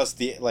Paramount Plus,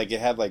 it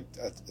had a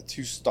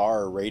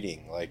 2-star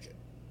rating.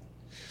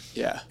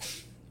 Yeah.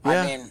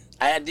 I mean,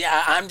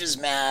 I'm just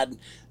mad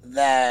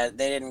that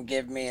they didn't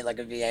give me a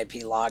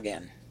VIP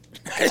login.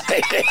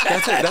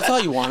 That's all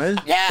you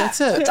wanted. Yeah,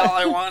 that's it. That's all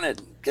I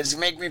wanted. Because it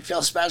make me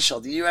feel special.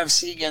 The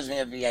UFC gives me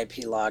a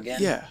VIP login.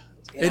 Yeah.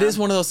 It is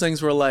one of those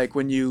things where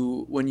when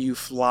you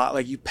fly,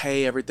 you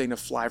pay everything to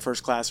fly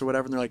first class or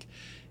whatever, and they're like,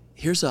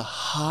 here's a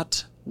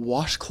hot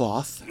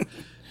washcloth. And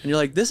you're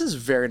like, this is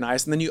very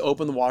nice. And then you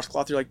open the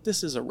washcloth, you're like,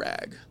 this is a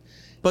rag.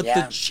 But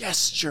the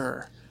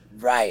gesture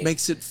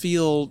makes me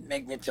feel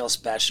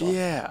special.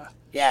 Yeah.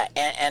 Yeah,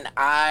 and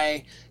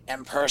I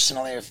am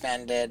personally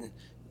offended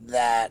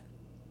that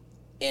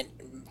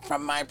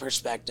from my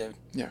perspective,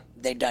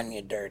 they done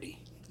you dirty.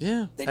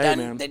 Yeah. They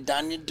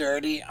done you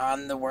dirty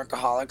on the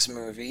Workaholics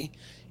movie,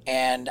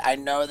 and I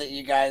know that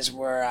you guys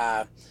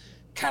were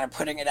kind of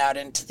putting it out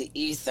into the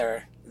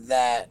ether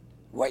that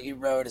what you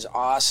wrote is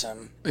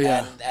awesome,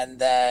 Yeah. and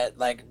that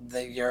like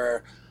that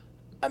you're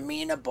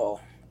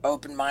amenable,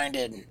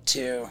 open-minded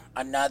to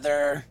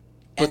another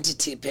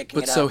entity picking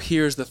But it so up.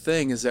 here's the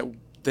thing: is that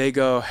they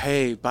go,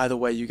 hey, by the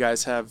way, you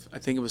guys have, I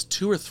think it was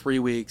 2 or 3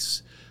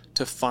 weeks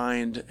to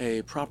find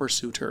a proper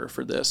suitor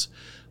for this,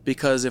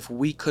 because if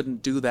we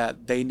couldn't do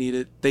that, they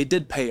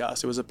did pay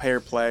us. It was a pay or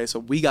play, so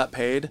we got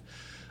paid,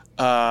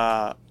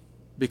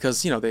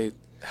 because they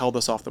held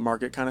us off the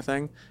market kind of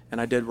thing,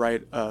 and I did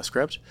write a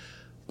script.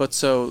 But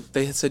so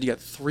they had said you got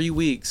 3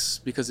 weeks,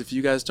 because if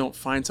you guys don't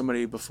find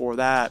somebody before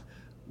that,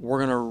 we're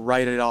gonna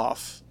write it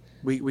off.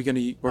 We're gonna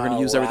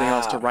use everything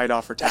else to write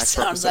off for That tax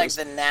sounds purposes.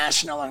 like the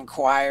National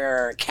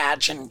Enquirer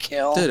catch and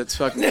kill. Dude, it's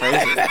fucking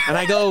crazy. And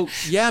I go,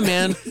 yeah,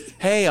 man.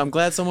 Hey, I'm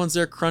glad someone's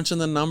there crunching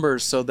the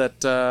numbers so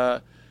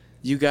that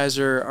you guys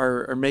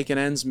are making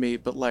ends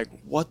meet. But like,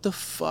 what the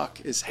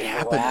fuck is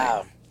happening?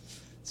 Wow.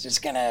 It's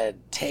just gonna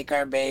take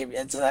our baby.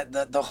 It's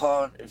the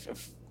whole.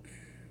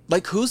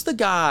 Like, who's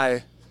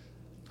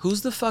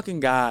the fucking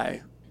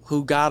guy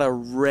who got a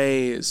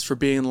raise for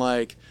being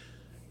like,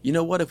 you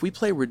know what, if we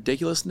play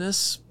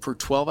ridiculousness for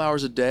 12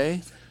 hours a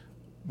day,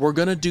 we're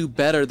going to do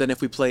better than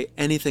if we play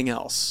anything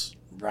else.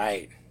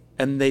 Right.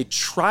 And they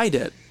tried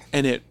it,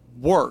 and it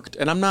worked.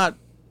 And I'm not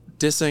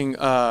dissing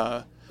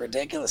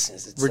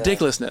Ridiculousness. It's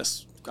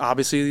ridiculousness.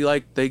 Obviously,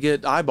 like, they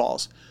get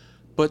eyeballs.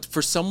 But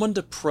for someone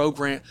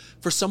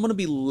to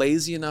be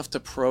lazy enough to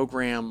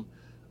program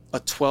a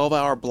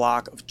 12-hour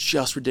block of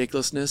just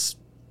ridiculousness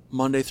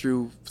Monday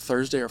through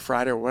Thursday or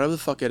Friday or whatever the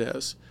fuck it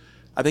is.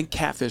 I think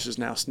Catfish is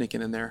now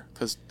sneaking in there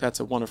because that's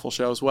a wonderful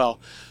show as well.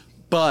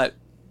 But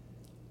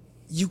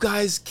you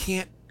guys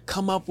can't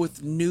come up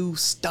with new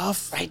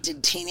stuff. Right?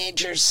 Did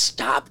teenagers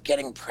stop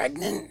getting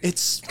pregnant?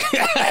 It's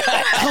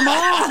come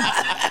on.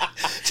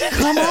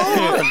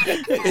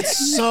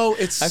 It's so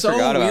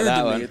forgot about weird that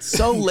to me. one. It's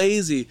so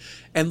lazy.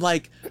 And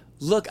like,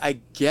 look, I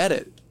get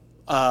it.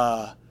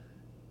 But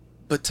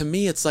to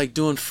me, it's like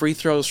doing free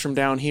throws from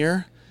down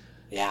here.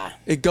 Yeah.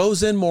 It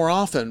goes in more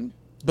often,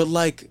 but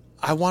like,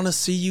 I want to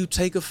see you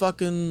take a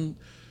fucking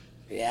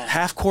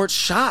half-court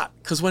shot,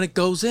 because when it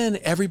goes in,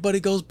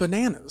 everybody goes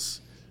bananas.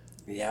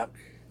 Yep.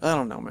 I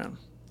don't know, man.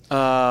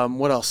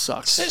 What else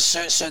sucks?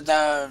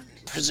 So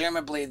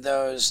presumably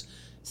those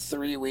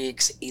 3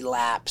 weeks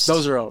elapsed.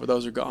 Those are over.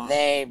 Those are gone.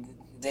 They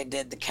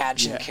did the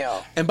catch and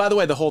kill. And by the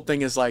way, the whole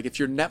thing is like, if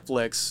you're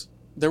Netflix,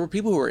 there were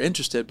people who were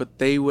interested, but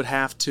they would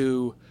have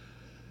to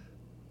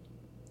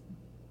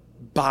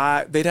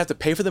they'd have to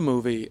pay for the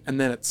movie,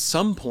 and then at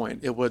some point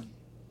it would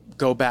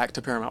go back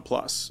to Paramount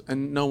Plus,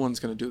 and no one's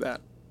going to do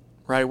that,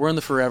 right? We're in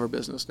the forever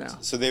business now.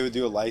 So they would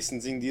do a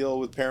licensing deal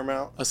with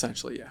Paramount?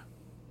 Essentially,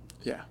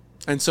 yeah.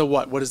 And so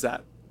what is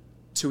that?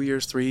 2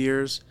 years, 3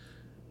 years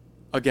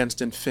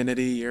against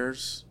infinity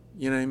years?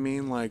 You know what I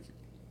mean? Like,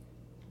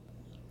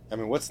 I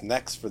mean, what's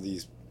next for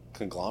these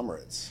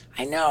conglomerates?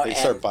 I know. They and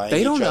start buying they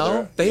each don't other?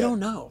 know. They Yeah. don't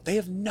know. They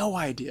have no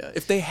idea.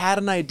 If they had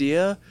an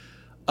idea,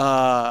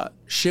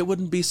 shit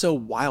wouldn't be so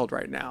wild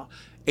right now.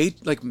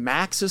 Like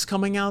Max is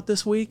coming out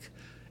this week.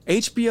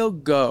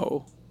 HBO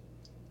Go,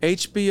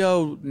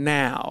 HBO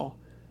Now,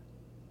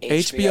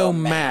 HBO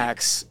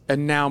Max,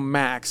 and now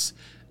Max.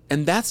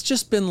 And that's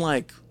just been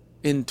like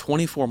in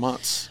 24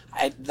 months.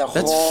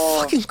 That's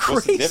fucking crazy.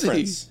 What's the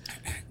difference?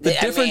 The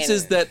difference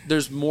is that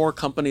there's more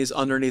companies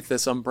underneath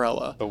this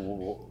umbrella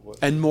But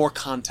and more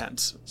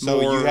content.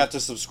 so more... you have to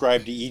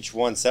subscribe to each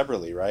one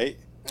separately, right?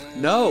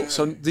 No,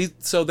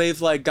 so they've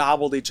like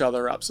gobbled each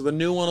other up. So the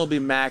new one will be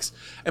Max.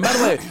 And by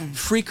the way,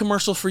 free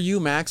commercial for you,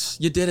 Max.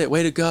 You did it.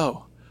 Way to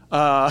go.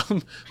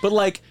 But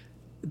like,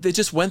 they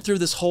just went through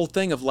this whole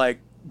thing of like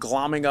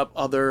glomming up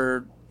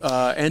other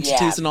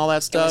entities and all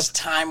that stuff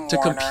to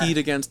compete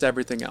against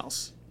everything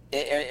else.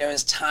 It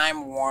was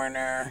Time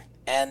Warner,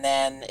 and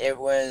then it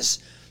was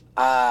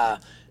AT&T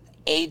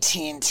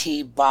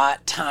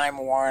bought Time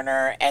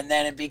Warner, and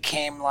then it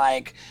became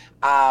like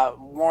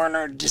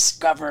Warner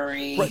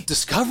Discovery. Right,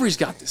 Discovery's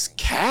got this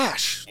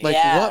cash. Like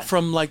what,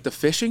 from like the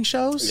fishing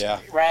shows? Yeah.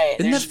 Right.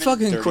 Isn't that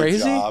fucking Dirty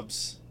crazy?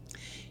 Jobs,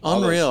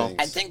 all those Unreal. things.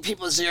 I think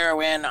people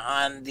zero in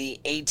on the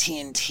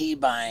AT&T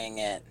buying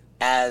it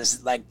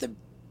as like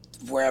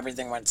where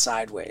everything went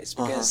sideways,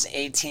 because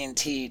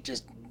AT&T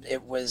just,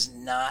 it was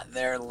not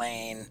their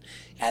lane,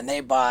 and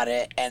they bought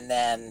it, and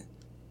then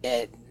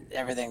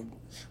everything.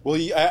 Well,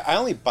 I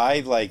only buy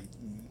like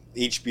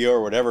HBO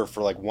or whatever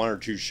for like 1 or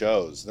 2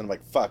 shows. Then I'm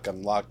like, fuck,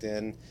 I'm locked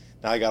in.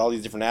 Now I got all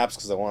these different apps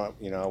because I want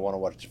to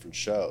watch different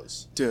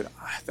shows. Dude,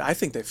 I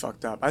think they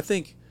fucked up. I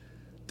think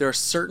there are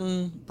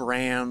certain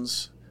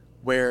brands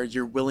where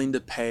you're willing to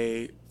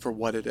pay for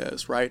what it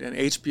is, right? And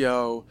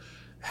HBO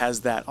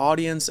has that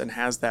audience and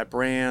has that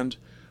brand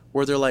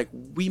where they're like,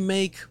 we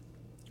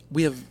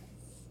have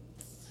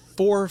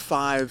 4 or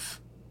 5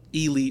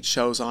 elite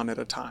shows on at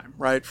a time,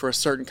 right? For a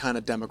certain kind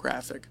of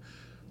demographic.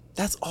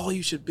 That's all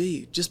you should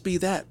be. Just be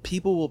that.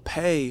 People will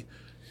pay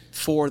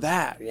for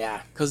that.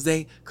 Yeah.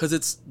 Because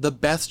it's the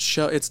best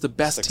show. It's the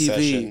best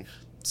TV.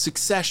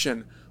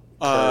 Succession.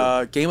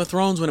 Game of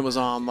Thrones when it was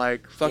on,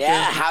 like fucking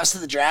Yeah, House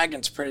of the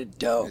Dragon's pretty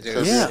dope.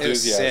 Dude, Yeah. it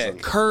was Enthusiasm.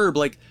 sick. Curb.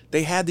 Like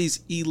they had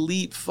these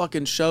elite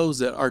fucking shows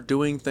that are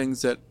doing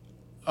things that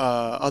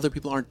other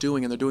people aren't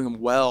doing, and they're doing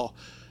them well.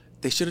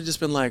 They should have just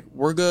been like,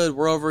 we're good,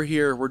 we're over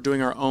here, we're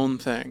doing our own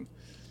thing.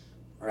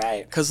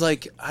 Right. Because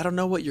like I don't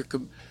know what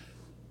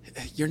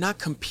you're not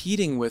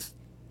competing with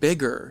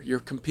bigger, you're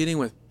competing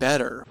with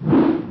better.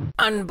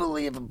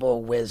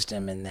 Unbelievable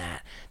wisdom in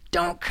that.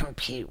 Don't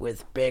compete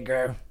with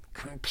bigger,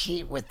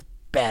 compete with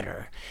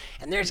better.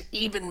 And there's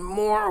even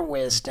more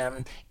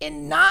wisdom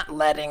in not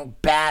letting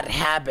bad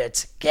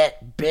habits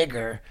get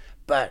bigger,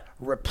 but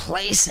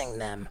replacing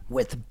them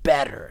with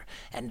better.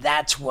 And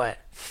that's what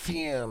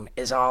Fume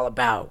is all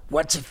about.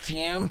 What's a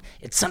Fume?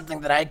 It's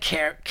something that I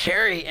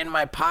carry in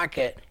my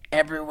pocket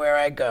everywhere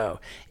I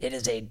go. It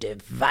is a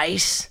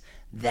device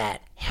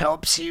that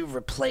helps you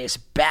replace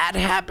bad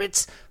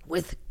habits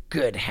with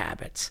good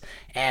habits.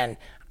 And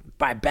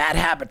by bad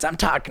habits, I'm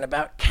talking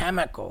about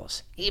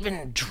chemicals,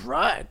 even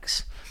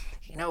drugs.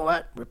 You know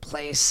what?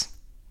 Replace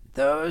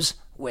those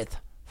with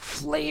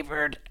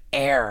flavored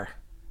air.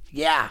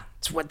 Yeah,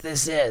 it's what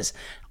this is.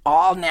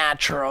 All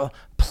natural,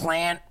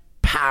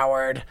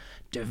 plant-powered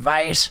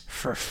device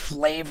for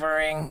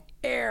flavoring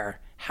air.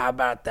 How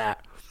about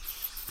that?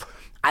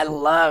 I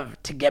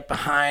love to get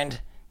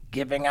behind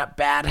giving up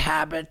bad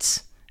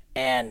habits,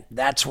 and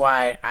that's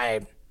why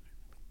I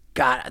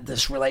got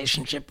this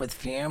relationship with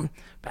Fume.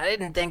 But I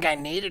didn't think I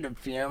needed a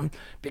Fume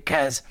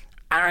because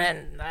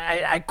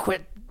I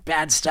quit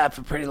bad stuff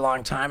a pretty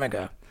long time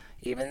ago,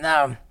 even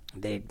though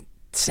they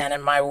sent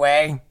it my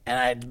way and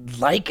I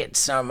like it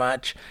so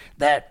much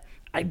that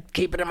I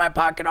keep it in my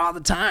pocket all the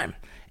time.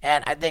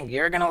 And I think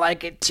you're gonna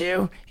like it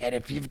too. And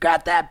if you've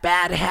got that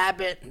bad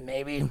habit,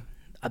 maybe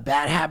a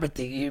bad habit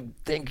that you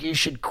think you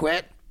should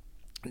quit,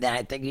 then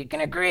I think you can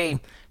agree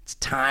it's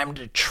time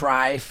to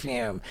try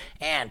Fume.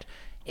 And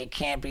it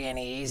can't be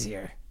any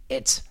easier.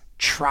 It's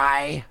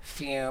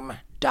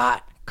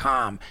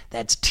tryfume.com.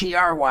 That's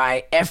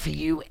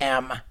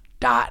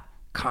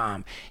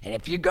TRYFUM.com. And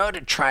if you go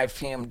to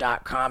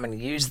tryfume.com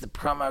and use the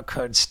promo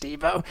code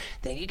STEVO,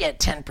 then you get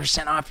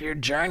 10% off your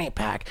journey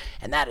pack.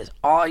 And that is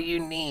all you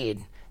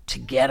need to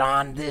get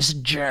on this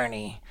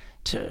journey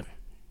to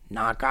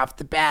knock off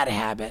the bad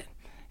habit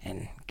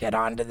and get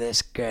onto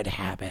this good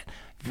habit.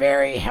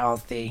 Very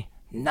healthy,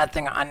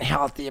 nothing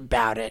unhealthy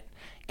about it.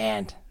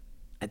 And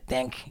I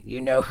think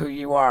you know who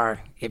you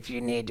are if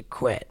you need to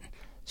quit.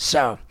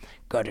 So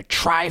go to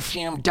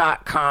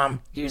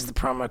tryfume.com, use the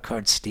promo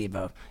code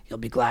STEVO. You'll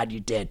be glad you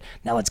did.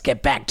 Now let's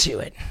get back to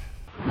it.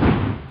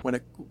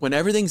 When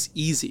everything's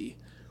easy,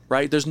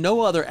 right? There's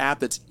no other app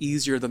that's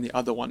easier than the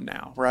other one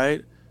now,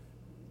 right?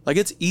 Like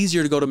it's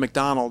easier to go to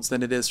McDonald's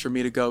than it is for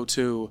me to go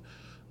to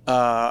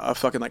a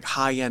fucking like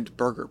high-end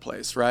burger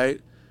place,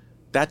 right?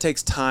 That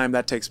takes time,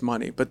 that takes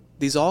money, but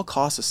these all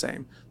cost the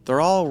same.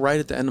 They're all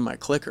right at the end of my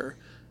clicker.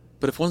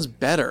 But if one's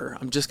better,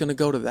 I'm just going to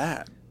go to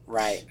that.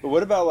 Right. But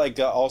what about like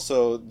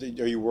also?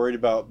 Are you worried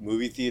about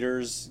movie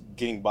theaters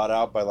getting bought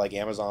out by like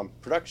Amazon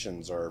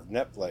Productions or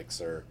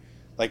Netflix or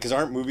like? Because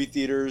aren't movie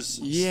theaters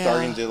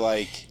starting to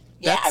like?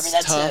 Yeah, I mean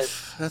that's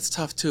tough. That's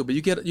tough too. But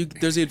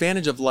there's the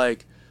advantage of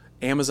like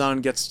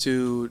Amazon gets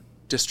to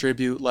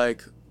distribute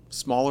like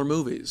smaller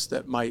movies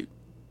that might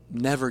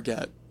never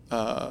get.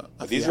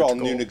 These are all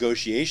new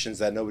negotiations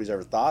that nobody's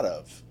ever thought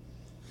of.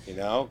 You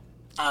know.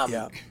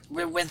 Yeah.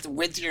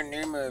 With your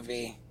new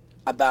movie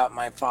about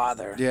my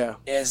father. Yeah.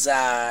 Is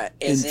in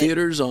it,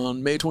 theaters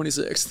on May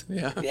 26th.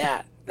 Yeah.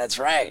 Yeah, that's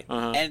right.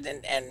 Uh-huh. And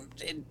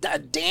a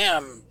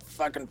damn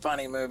fucking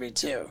funny movie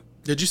too.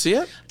 Did you see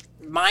it?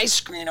 My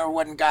screener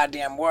wouldn't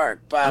goddamn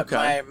work, but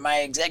Okay. my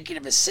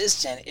executive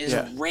assistant is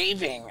Yeah.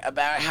 raving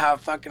about how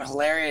fucking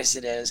hilarious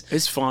it is,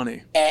 It's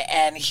funny.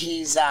 and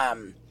he's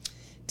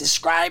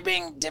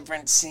describing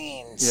different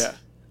scenes. Yeah.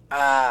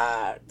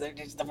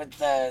 With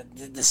the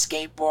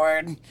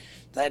skateboard.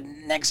 That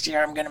next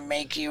year I'm gonna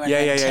make you a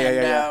Yeah.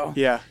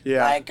 Nintendo.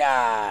 Yeah. Like,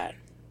 I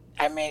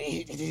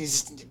mean,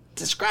 he's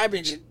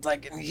describing it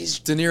like, and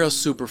De Niro's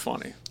super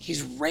funny.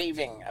 he's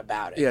raving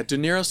about it. Yeah, De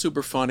Niro's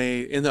super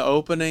funny. In the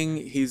opening,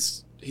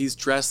 he's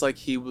dressed like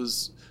he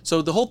was.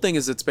 So the whole thing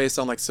is it's based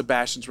on like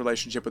Sebastian's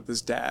relationship with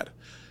his dad,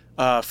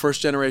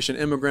 first generation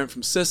immigrant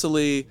from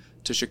Sicily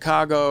to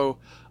Chicago,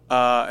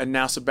 and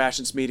now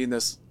Sebastian's meeting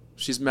this.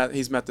 He's met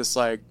this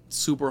like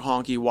super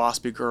honky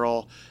waspy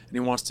girl, and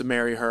he wants to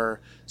marry her.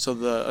 So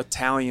the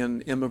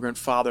Italian immigrant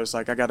father's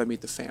like, I got to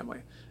meet the family,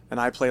 and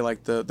I play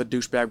like the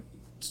douchebag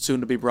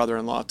soon-to-be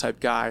brother-in-law type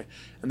guy,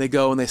 and they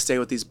go and they stay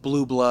with these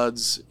blue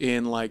bloods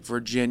in like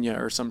Virginia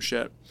or some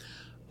shit,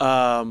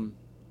 and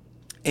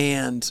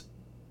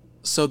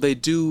so they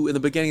do in the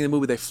beginning of the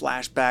movie they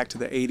flash back to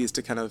the 80s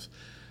to kind of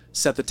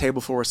set the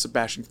table for where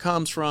Sebastian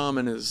comes from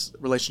and his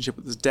relationship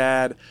with his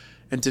dad.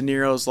 And De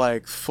Niro's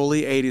like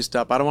fully 80s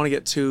up. I don't want to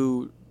get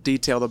too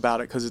detailed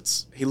about it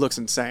because he looks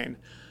insane.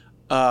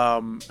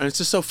 And it's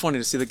just so funny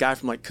to see the guy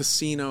from like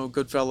Casino,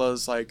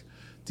 Goodfellas, like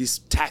these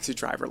Taxi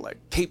Driver, like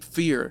Cape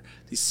Fear,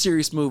 these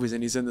serious movies,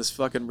 and he's in this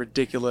fucking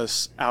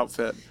ridiculous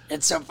outfit.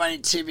 It's so funny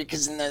too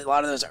because in a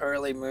lot of those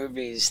early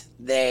movies,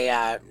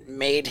 they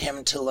made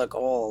him to look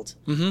old.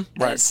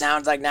 Mm-hmm. Right. It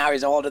sounds like now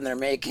he's old and they're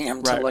making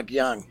him to look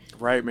young.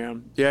 Right,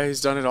 man. Yeah,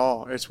 he's done it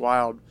all. It's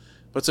wild.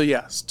 But so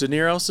yes, De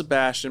Niro,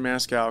 Sebastian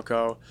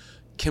Maniscalco,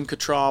 Kim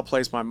Cattrall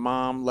plays my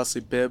mom,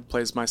 Leslie Bibb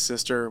plays my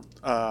sister,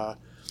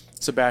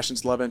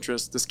 Sebastian's love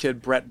interest. This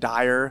kid Brett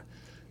Dyer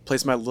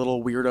plays my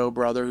little weirdo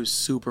brother who's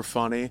super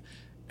funny.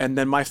 And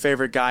then my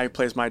favorite guy who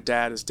plays my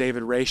dad is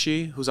David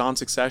Raishi, who's on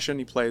Succession.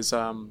 He plays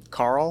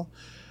Carl.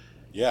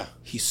 Yeah.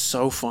 He's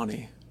so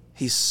funny.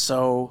 He's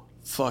so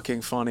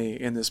fucking funny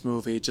in this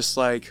movie. Just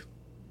like,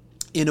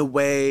 in a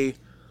way,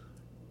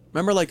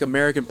 remember like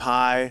American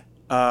Pie,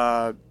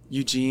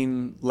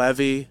 Eugene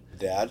Levy?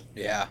 Dad?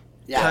 Yeah.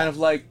 Kind of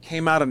like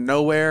came out of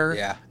nowhere.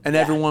 Yeah. And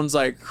everyone's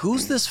like,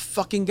 who's this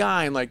fucking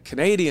guy? And like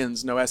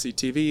Canadians know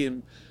SCTV,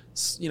 and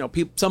you know,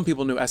 some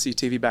people knew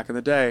SCTV back in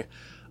the day,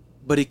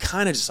 but he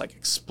kind of just like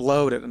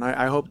exploded. And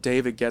I hope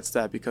David gets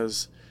that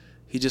because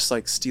he just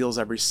like steals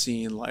every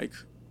scene like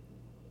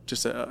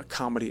just a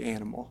comedy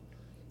animal.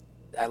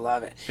 I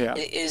love it. Yeah.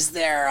 Is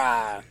there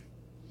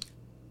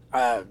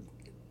a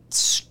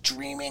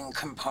streaming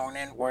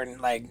component where,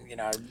 like, you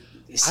know?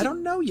 I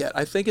don't know yet.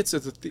 I think it's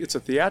a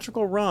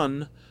theatrical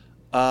run.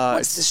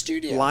 What's the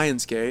studio?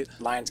 Lionsgate.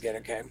 Lionsgate,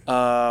 okay.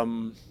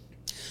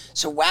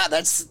 So wow,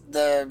 that's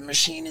the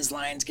machine is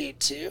Lionsgate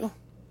too?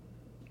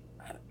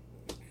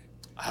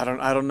 I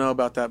don't know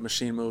about that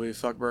machine movie.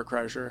 Fuck Burt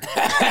Kreischer.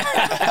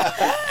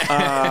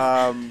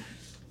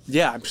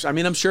 Yeah,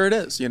 I'm sure it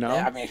is. You know,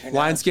 Yeah, I mean, who knows?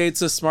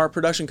 Lionsgate's a smart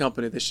production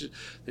company.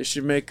 They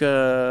should make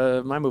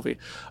my movie.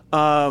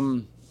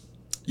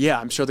 Yeah,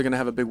 I'm sure they're gonna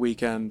have a big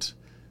weekend,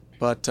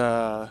 but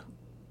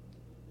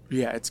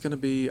yeah, it's gonna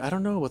be. I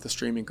don't know what the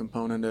streaming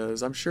component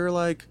is. I'm sure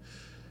like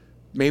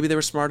maybe they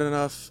were smart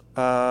enough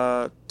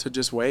to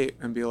just wait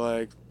and be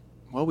like,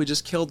 well, we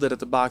just killed it at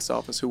the box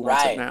office. Who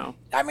wants it now?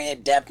 I mean,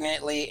 it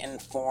definitely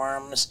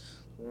informs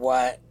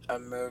what a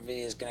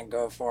movie is going to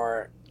go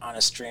for on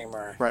a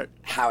streamer. Right.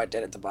 How it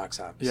did at the box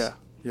office.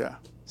 Yeah.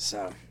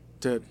 So.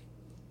 Dude,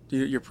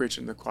 you're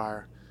preaching the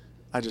choir.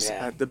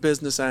 Yeah. The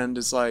business end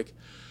is like,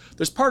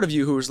 there's part of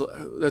you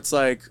that's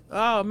like,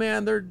 oh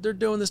man, they're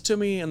doing this to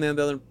me, and then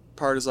the other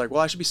part is like,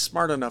 well, I should be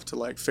smart enough to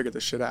like figure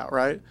this shit out,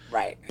 right?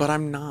 Right. But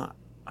I'm not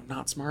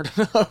smart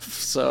enough,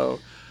 so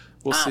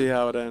we'll see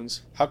how it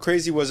ends. How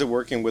crazy was it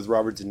working with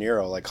Robert De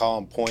Niro? Like, how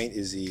on point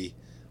is he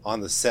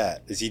on the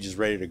set? Is he just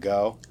ready to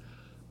go?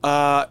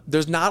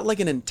 There's not like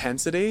an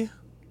intensity.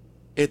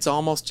 It's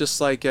almost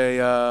just like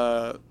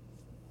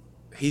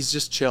he's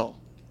just chill.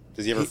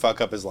 Does he ever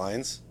fuck up his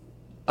lines?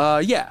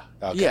 Yeah.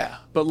 Okay. Yeah.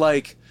 But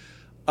like,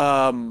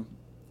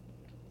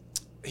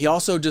 he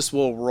also just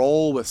will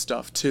roll with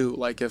stuff too.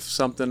 Like if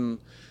something,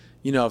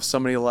 if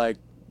somebody like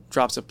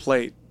drops a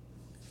plate,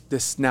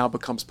 this now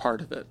becomes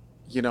part of it,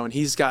 and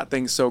he's got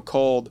things so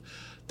cold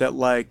that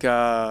like,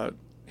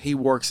 he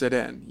works it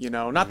in,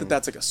 not that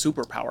that's like a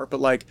superpower, but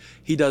like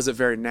he does it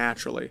very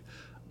naturally.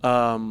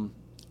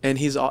 And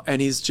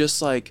he's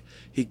just like,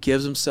 he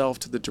gives himself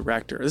to the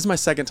director. This is my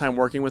second time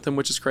working with him,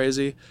 which is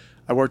crazy.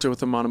 I worked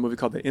with him on a movie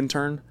called The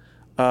Intern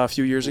a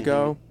few years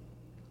ago,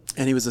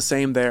 and he was the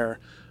same there.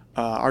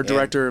 Our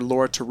director,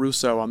 Laura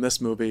Taruso, on this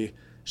movie,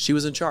 she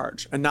was in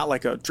charge, and not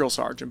like a drill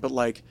sergeant, but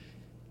like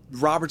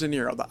Robert De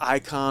Niro, the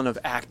icon of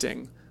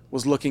acting,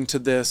 was looking to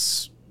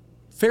this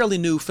fairly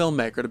new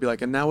filmmaker to be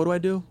like, and now what do I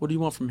do? What do you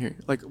want from here?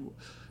 Like,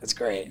 that's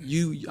great.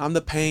 I'm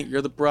the paint,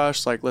 you're the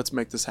brush, like, let's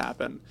make this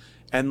happen.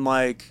 And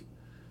like,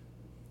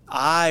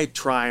 I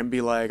try and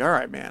be like, all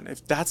right, man,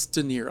 if that's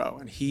De Niro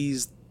and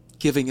he's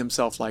giving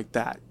himself like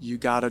that, you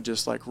gotta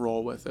just like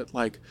roll with it.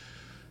 Like,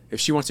 if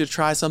she wants you to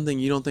try something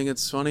you don't think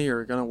it's funny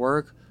or gonna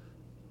work,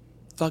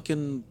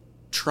 fucking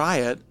try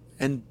it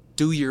and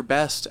do your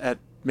best at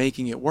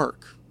making it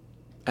work.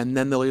 And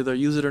then they'll either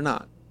use it or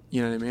not.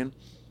 You know what I mean?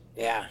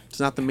 Yeah. It's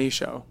not the me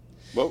show.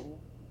 What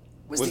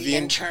was the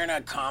Intern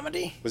a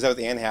comedy? Was that with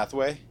Anne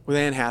Hathaway? With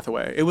Anne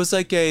Hathaway. It was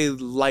like a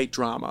light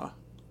drama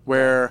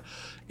where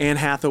Anne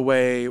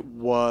Hathaway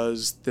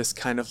was this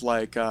kind of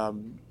like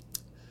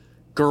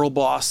girl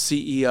boss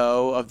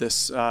CEO of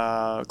this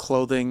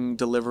clothing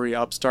delivery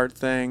upstart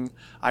thing.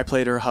 I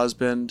played her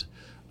husband,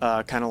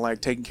 kind of like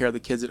taking care of the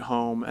kids at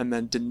home. And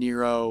then De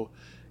Niro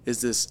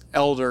is this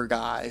elder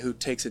guy who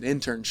takes an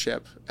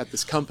internship at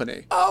this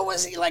company. Oh,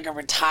 was he like a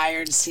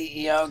retired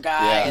CEO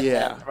guy?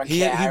 Yeah.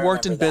 He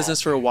worked in business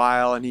for a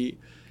while, and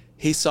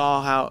he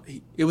saw how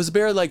it was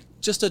very like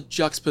just a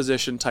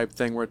juxtaposition type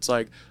thing where it's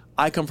like,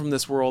 I come from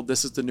this world,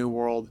 this is the new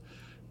world.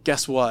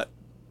 Guess what?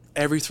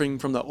 Everything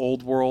from the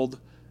old world,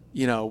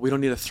 we don't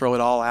need to throw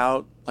it all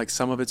out. Like,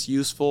 some of it's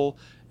useful,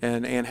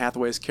 and Anne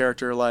Hathaway's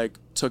character like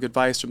took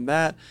advice from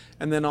that,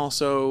 and then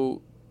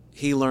also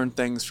he learned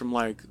things from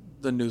like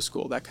the new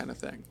school, that kind of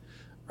thing.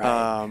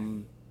 Right.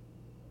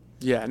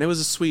 Yeah, and it was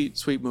a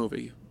sweet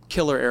movie,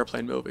 killer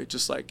airplane movie.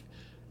 Just like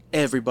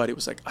everybody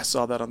was like, I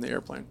saw that on the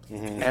airplane.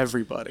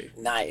 Everybody.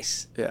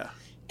 Nice. Yeah.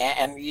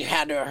 And you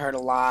had to have heard a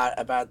lot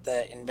about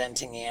the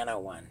Inventing Anna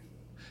one.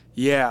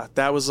 Yeah,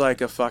 that was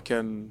like a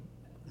fucking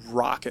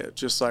rocket.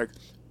 Just like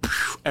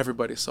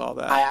everybody saw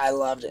that. I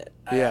loved it.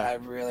 Yeah. I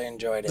really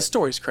enjoyed The it.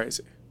 story's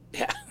crazy.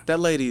 Yeah. That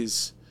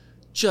lady's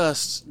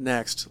just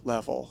next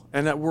level.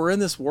 And that we're in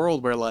this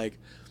world where, like,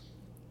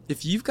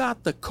 if you've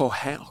got the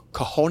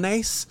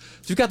cojones,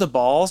 if you've got the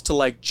balls to,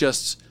 like,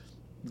 just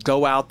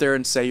go out there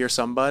and say you're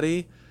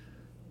somebody,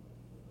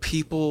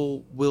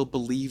 people will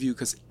believe you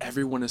because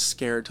everyone is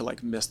scared to,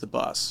 like, miss the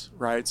bus,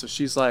 right? So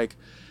she's like,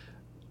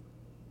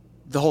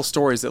 the whole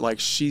story is that, like,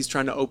 she's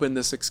trying to open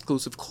this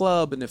exclusive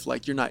club, and if,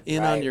 like, you're not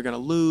in on it, you're going to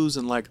lose,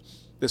 and, like,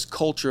 this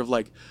culture of,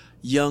 like,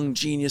 young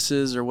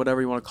geniuses or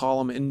whatever you want to call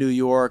them in New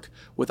York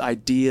with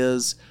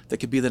ideas that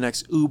could be the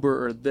next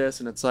Uber or this,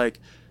 and it's like,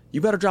 you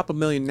better drop $1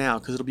 million now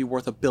because it'll be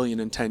worth $1 billion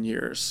in 10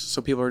 years.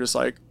 So people are just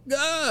like,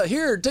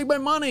 here, take my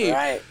money.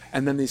 Right.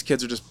 And then these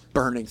kids are just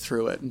burning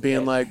through it and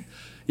being like,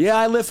 yeah,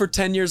 I lived for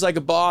 10 years like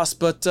a boss,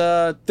 but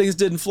things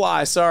didn't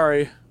fly.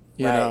 Sorry.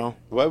 You know.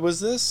 What was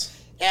this?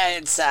 Yeah,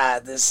 it's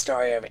this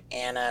story of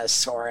Anna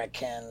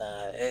Sorokin.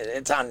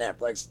 It's on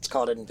Netflix. It's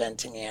called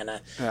Inventing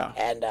Anna. Yeah.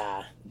 And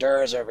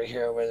Durs over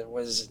here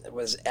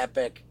was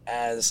epic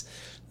as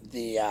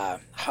the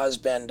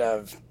husband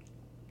of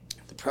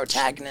the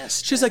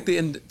protagonist. She's like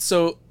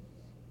so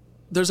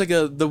there's like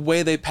the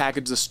way they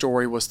packaged the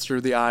story was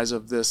through the eyes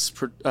of this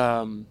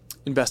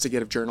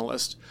investigative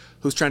journalist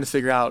who's trying to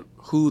figure out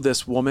who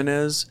this woman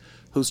is,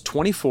 who's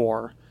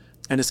 24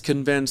 and is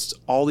convinced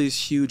all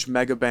these huge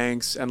mega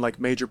banks and like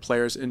major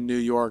players in New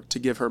York to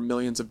give her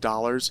millions of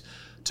dollars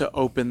to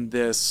open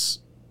this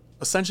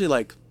essentially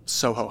like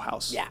Soho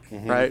House. Yeah.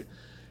 Mm-hmm. Right.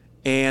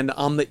 And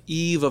on the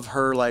eve of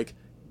her like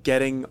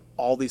getting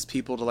all these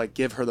people to like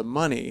give her the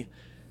money,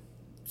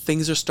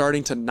 things are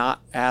starting to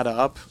not add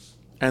up.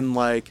 And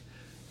like,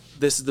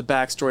 this is the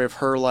backstory of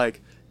her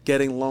like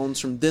getting loans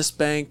from this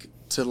bank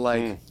to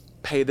like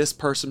pay this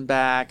person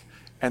back.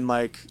 And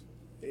like,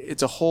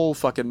 it's a whole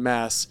fucking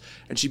mess.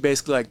 And she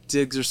basically like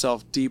digs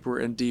herself deeper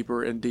and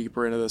deeper and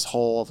deeper into this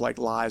hole of like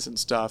lies and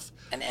stuff.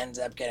 And ends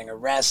up getting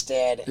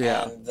arrested.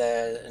 Yeah. And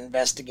the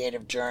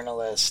investigative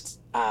journalist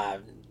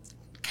kind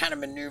of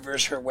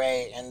maneuvers her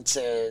way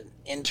into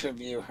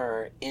interview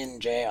her in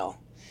jail.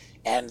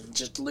 And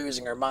just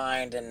losing her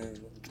mind,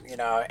 and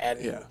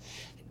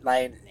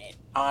like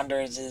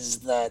Anders is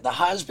the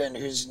husband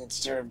who's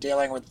sort of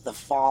dealing with the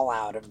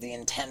fallout of the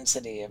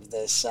intensity of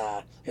this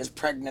his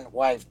pregnant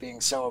wife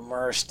being so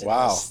immersed in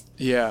this.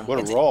 Yeah. What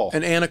a role.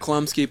 And Anna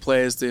Klumsky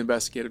plays the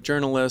investigative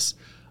journalist.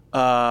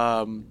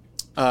 Gardner,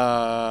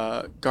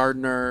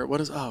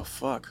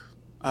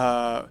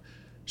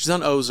 she's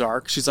on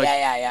Ozark. She's like,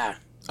 Yeah.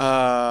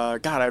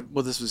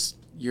 This was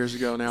years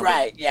ago now.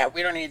 Right, yeah,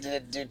 we don't need to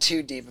do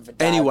too deep of a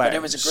dive, Anyway, but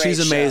it was a great she's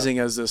show. amazing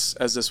as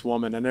this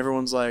woman, and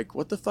everyone's like,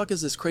 "What the fuck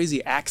is this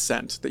crazy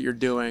accent that you're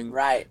doing?"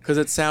 Right. Because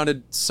it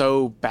sounded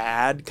so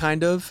bad,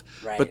 kind of.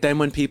 Right. But then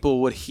when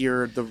people would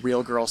hear the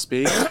real girl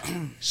speak,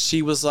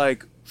 she was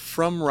like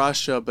from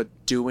Russia, but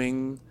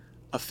doing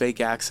a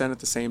fake accent at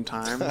the same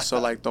time.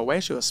 So like the way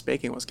she was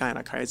speaking was kind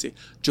of crazy.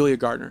 Julia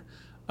Gardner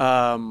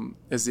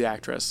is the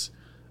actress.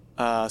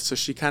 So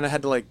she kind of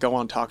had to like go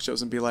on talk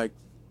shows and be like,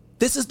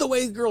 this is the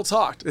way the girl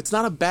talked. It's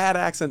not a bad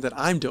accent that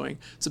I'm doing.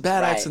 It's a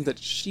bad accent that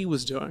she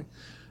was doing.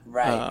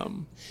 Right.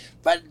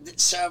 But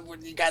so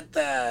when you got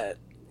the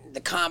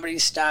comedy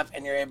stuff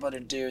and you're able to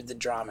do the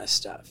drama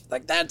stuff,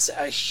 like that's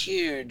a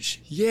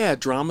huge. Yeah,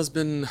 drama's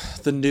been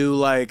the new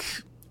like,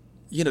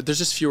 there's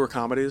just fewer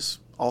comedies.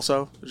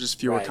 Also, there's just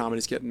fewer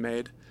comedies getting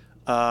made.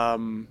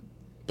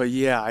 But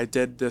yeah, I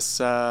did this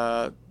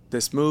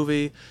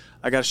movie.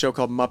 I got a show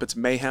called Muppets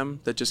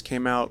Mayhem that just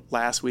came out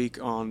last week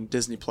on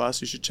Disney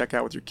Plus. You should check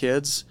out with your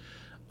kids.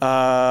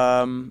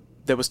 That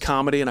was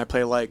comedy, and I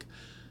play like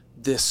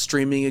this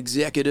streaming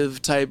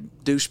executive type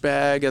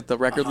douchebag at the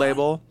record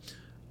label.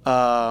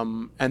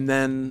 And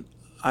then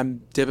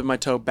I'm dipping my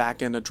toe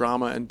back into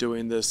drama and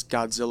doing this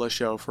Godzilla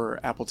show for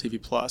Apple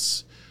TV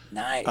Plus.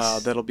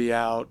 Nice. That'll be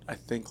out, I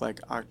think, like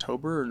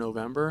October or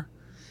November.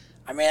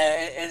 I mean,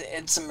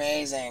 it's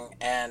amazing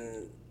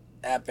and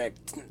epic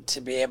to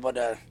be able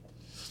to.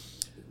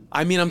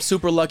 I mean, I'm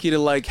super lucky to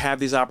like have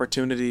these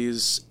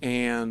opportunities,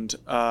 and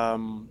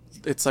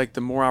it's like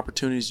the more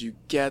opportunities you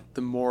get,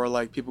 the more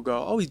like people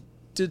go, oh, he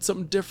did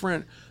something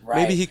different.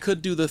 Right. Maybe he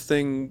could do the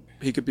thing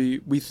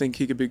we think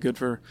he could be good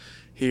for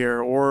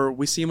here, or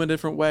we see him a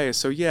different way.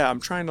 So yeah, I'm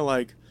trying to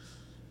like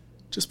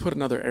just put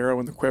another arrow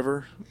in the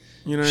quiver.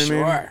 You know what I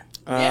mean? Sure.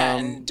 Yeah,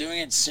 and doing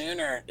it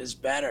sooner is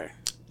better.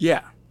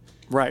 Yeah.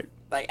 Right.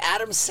 Like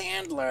Adam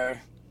Sandler,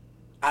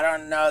 I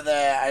don't know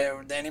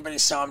that anybody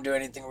saw him do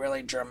anything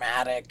really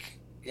dramatic.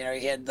 He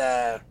had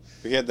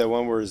We had that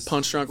one where his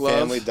Punch Drunk Love.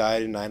 family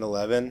died in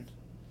 9/11.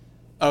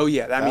 Oh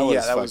yeah, that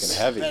was was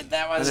fucking heavy.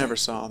 that was. I never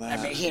saw that.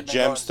 I mean, he had been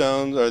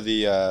Gemstones or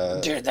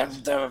the. dude, the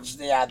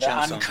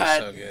Gemstones uncut. was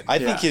so good. I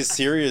think his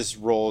serious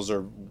roles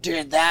are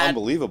Dude, that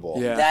unbelievable.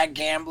 Yeah. that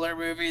gambler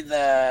movie,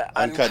 the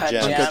Uncut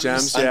Gems. Uncut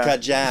Gems, yeah.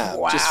 Uncut Gems.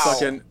 Wow. Just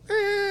fucking.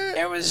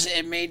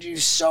 It made you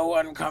so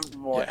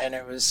uncomfortable, Yeah. and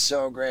it was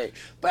so great.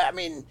 But I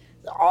mean,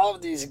 all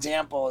of these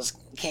examples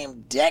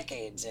came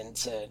decades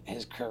into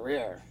his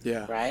career.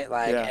 Yeah. Right.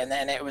 Like, Yeah. and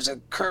then it was a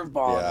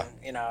curveball. Yeah.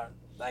 And, you know,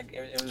 like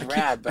it was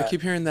rad. But I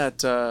keep hearing that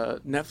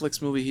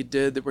Netflix movie he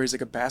did where he's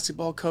like a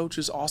basketball coach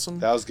is awesome.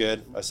 That was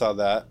good. I saw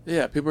that.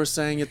 Yeah, people are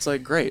saying it's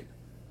like great.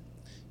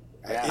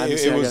 Yeah.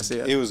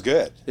 It was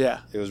good. Yeah,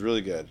 It was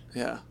really good.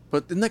 yeah.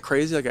 But isn't that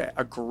crazy? Like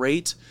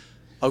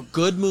a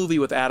good movie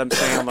with Adam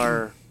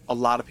Sandler. A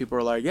lot of people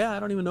are like, yeah, I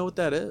don't even know what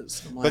that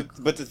is. I'm like,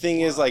 But the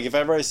thing is, like, if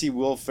ever I see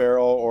Will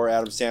Ferrell or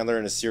Adam Sandler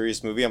in a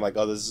serious movie, I'm like,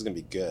 oh, this is gonna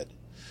be good.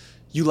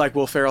 you like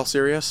Will Ferrell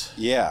serious?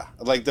 Yeah,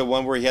 like the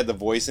one where he had the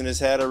voice in his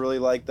head. I really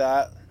like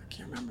that. I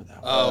can't remember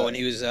that one. Oh, when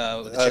he was with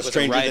the chick with the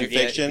Stranger writer. Than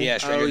Fiction? Yeah,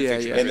 Stranger Oh, Than yeah,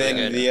 Fiction. yeah, was And really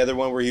then good. the other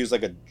one where he was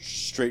like a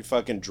straight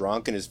fucking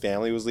drunk and his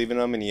family was leaving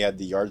him and he had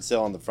the yard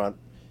sale on the front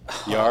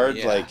yard.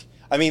 yeah. Like,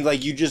 I mean,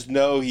 like, you just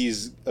know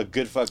he's a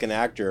good fucking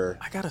actor.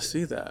 I gotta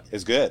see that.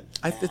 It's good.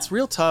 It's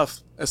real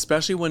tough,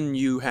 especially when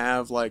you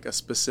have like a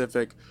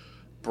specific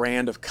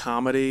brand of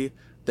comedy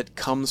that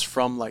comes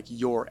from like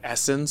your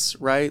essence,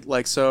 right?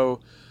 Like,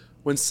 so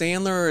when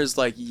Sandler is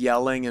like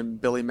yelling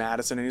and Billy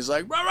Madison and he's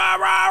like rah rah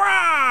rah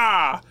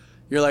rah,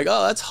 you're like,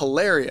 oh, that's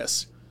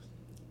hilarious.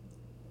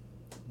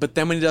 But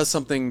then when he does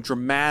something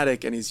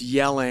dramatic and he's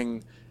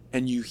yelling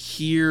and you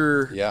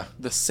hear Yeah.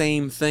 the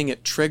same thing,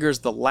 it triggers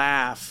the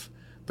laugh.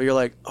 But you're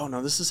like, oh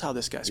no, this is how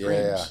this guy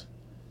screams.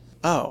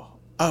 Yeah.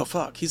 Oh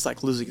fuck, he's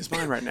like losing his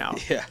mind right now.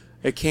 Yeah.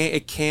 It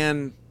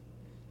can,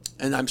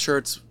 and I'm sure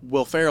it's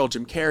Will Ferrell,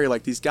 Jim Carrey,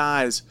 like these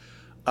guys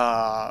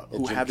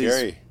who Jim have these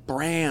Carrey.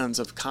 brands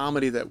of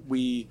comedy that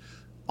we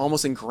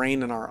almost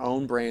ingrained in our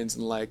own brains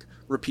and like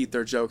repeat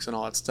their jokes and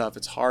all that stuff.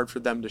 It's hard for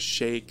them to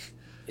shake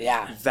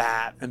yeah.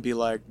 that and be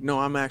like, no,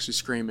 I'm actually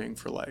screaming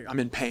for like, I'm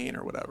in pain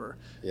or whatever.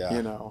 Yeah.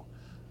 You know?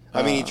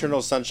 I mean,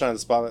 Eternal Sunshine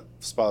of the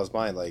Spotless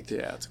Mind, like,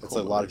 Yeah, it's a it's cool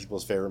a lot of movie.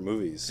 people's favorite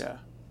movies. Yeah.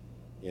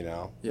 You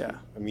know? Yeah.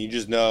 I mean, you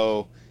just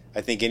know,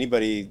 I think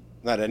anybody,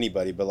 not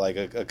anybody, but like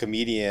a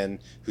comedian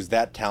who's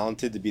that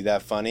talented to be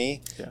that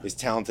funny Yeah. is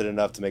talented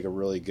enough to make a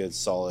really good,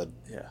 solid,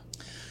 Yeah.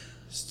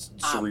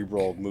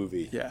 cerebral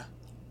movie. Yeah.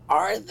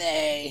 Are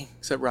they?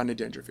 Except Rodney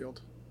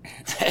Dangerfield.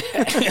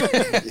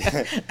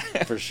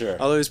 For sure.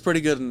 Although he's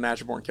pretty good in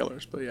Natural Born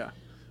Killers, but yeah.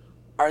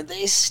 Are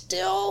they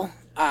still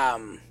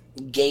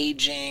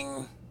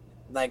gauging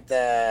like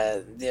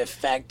the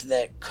effect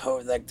that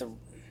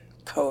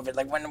COVID,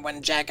 like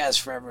when Jackass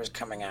Forever was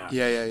coming out?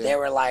 Yeah. They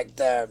were like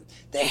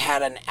they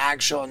had an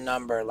actual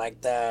number,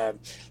 like the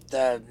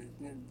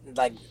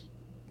like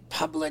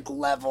public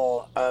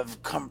level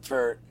of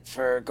comfort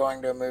for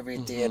going to a movie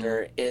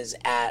theater is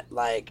at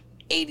like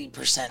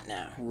 80%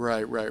 now.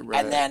 Right.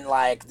 And then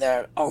like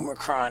the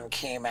Omicron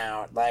came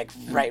out, like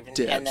right,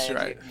 Dips, and then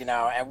right. you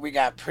know, and we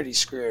got pretty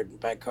screwed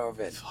by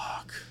COVID.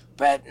 Fuck.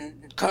 But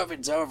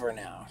COVID's over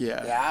now.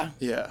 Yeah. Yeah.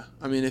 Yeah.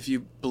 I mean, if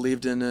you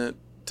believed in it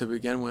to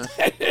begin with.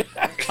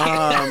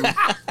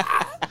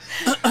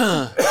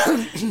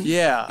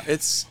 Yeah,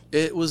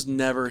 it was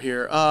never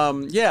here.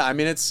 Yeah, I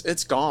mean,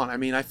 it's gone. I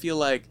mean, I feel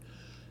like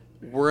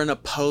we're in a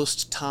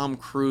post Tom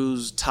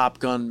Cruise Top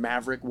Gun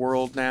Maverick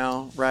world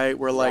now, right?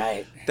 Where like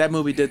Right. that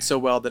movie did so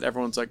well that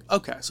everyone's like,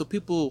 okay, so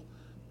people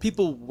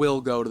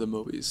will go to the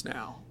movies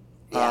now.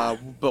 Yeah.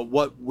 But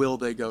what will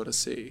they go to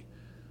see?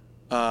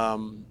 I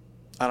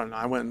don't know.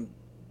 I went,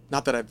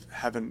 not that I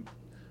haven't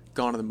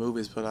gone to the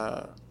movies, but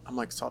I'm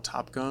like saw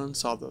Top Gun,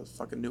 saw the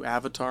fucking new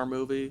Avatar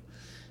movie.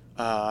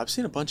 I've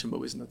seen a bunch of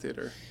movies in the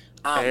theater.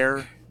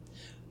 Air.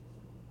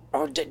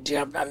 Oh,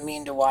 I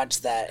mean to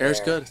watch that. Air's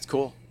Air. good. It's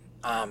cool.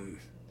 Are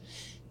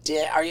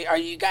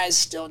you guys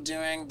still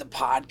doing the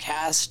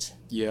podcast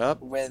Yep.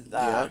 with?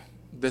 Yep.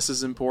 This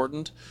is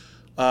important.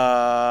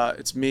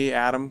 It's me,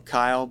 Adam,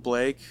 Kyle,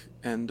 Blake,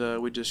 and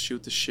we just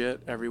shoot the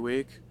shit every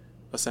week,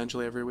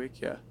 essentially every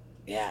week. Yeah.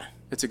 Yeah.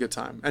 It's a good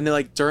time. And then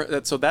like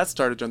so that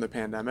started during the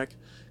pandemic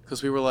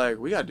because we were like,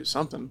 we gotta do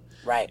something.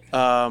 Right.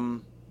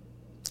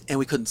 And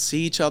we couldn't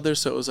see each other,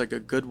 so it was like a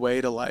good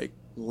way to like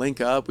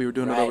link up. We were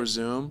doing it Right. over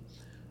Zoom.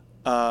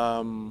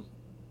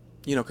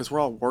 You know, because we're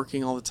all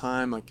working all the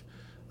time. Like,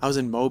 I was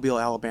in Mobile,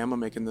 Alabama,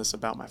 making this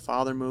About My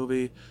Father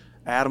movie.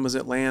 Adam was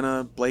in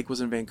Atlanta. Blake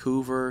was in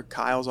Vancouver.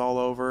 Kyle's all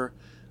over.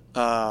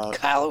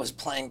 Kyle was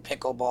playing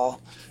pickleball.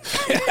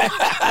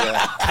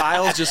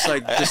 Kyle's just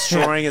like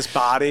destroying his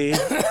body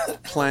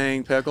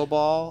playing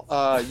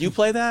pickleball. You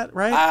play that,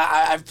 right?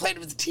 I've played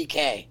with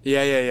TK.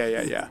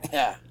 Yeah.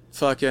 Yeah.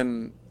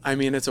 Fucking, I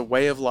mean, it's a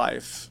way of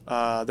life.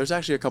 There's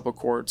actually a couple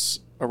courts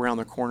around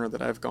the corner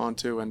that I've gone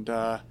to, and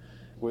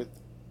With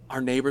our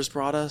neighbors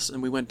brought us,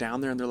 and we went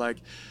down there, and they're like,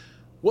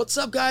 "What's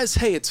up, guys?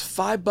 Hey, it's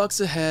 $5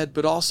 a head,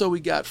 but also we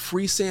got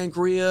free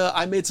sangria.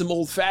 I made some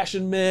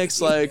old-fashioned mix.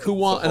 Like, who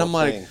want?" And I'm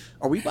like, thing.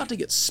 "Are we about to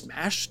get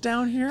smashed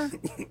down here?"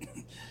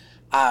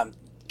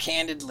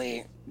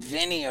 Candidly,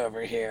 Vinny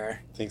over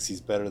here. thinks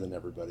he's better than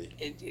everybody.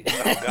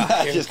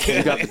 Just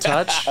You got the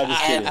touch? I'm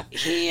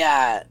just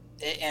kidding.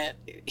 And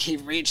he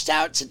reached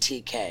out to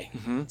TK,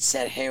 Mm-hmm.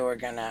 said, "Hey, we're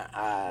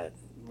gonna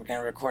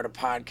record a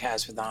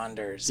podcast with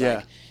Anders.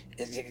 Yeah.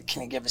 Like,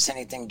 can you give us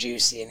anything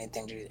juicy,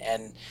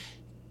 And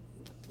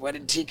What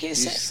did TK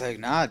He's say? just like,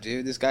 nah,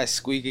 dude, this guy's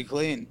squeaky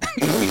clean.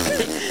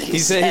 He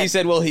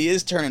said, well, he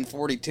is turning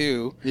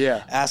 42.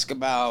 Yeah. Ask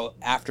about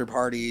after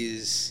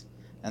parties,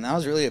 and that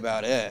was really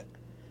about it.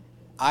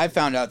 I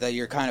found out that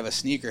you're kind of a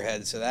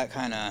sneakerhead, so that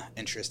kind of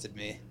interested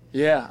me.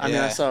 Yeah, I mean,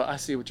 Yeah. I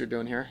see what you're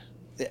doing here.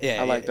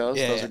 Yeah, I like those.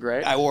 Those are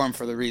great. I wore them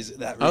for that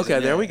reason. Okay,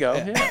 there we go.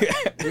 Yeah,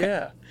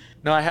 Yeah.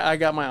 No, I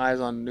got my eyes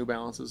on New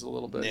Balances a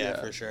little bit. yeah,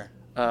 for sure.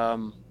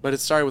 But it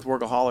started with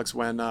Workaholics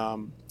when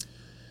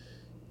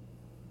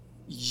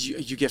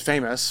you get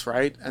famous,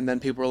 right? And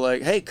then people are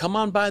like, hey, come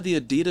on by the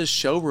Adidas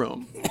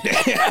showroom.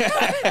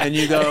 And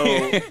you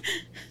go,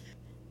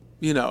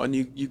 and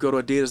you go to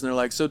Adidas and they're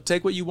like, so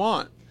take what you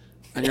want.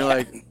 And you're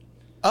like,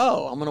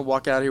 oh, I'm going to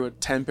walk out here with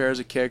 10 pairs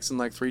of kicks and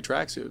like 3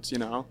 tracksuits,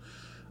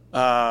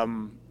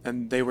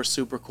 and they were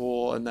super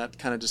cool. And that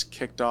kind of just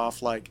kicked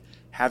off like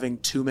having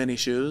too many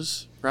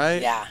shoes,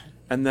 right? Yeah.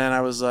 And then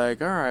I was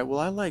like, all right, well,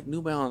 I like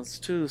New Balance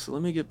too, so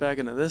let me get back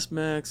into this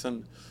mix.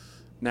 And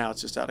now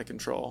it's just out of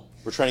control.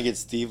 We're trying to get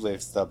Steve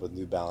laced up with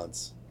New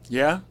Balance.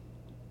 Yeah?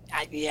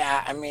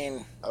 I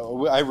mean...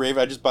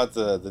 I just bought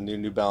the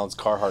New Balance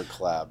Carhartt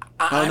collab.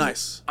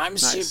 Nice. I'm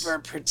Nice. super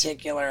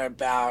particular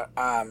about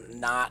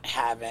not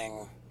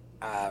having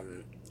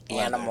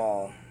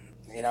animal,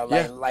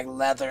 like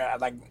leather.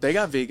 Like They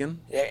got vegan.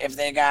 if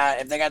they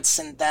got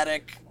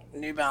synthetic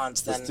New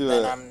Balance, Let's then, do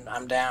then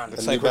I'm down.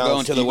 It's A like New we're going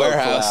Balance to the Evo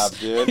warehouse. collab,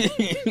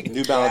 dude.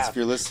 New Balance, Yeah. if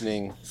you're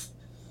listening.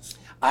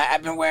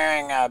 I've been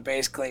wearing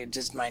basically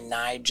just my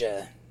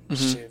Nyjah Mm-hmm.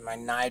 shoe, my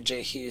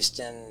Nyjah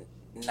Houston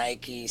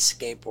Nike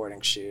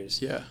skateboarding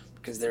shoes. Yeah.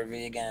 Because they're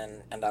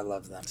vegan and I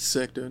love them.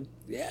 Sick, dude.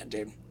 Yeah,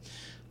 dude.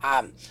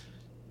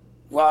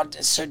 Well,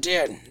 so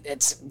dude,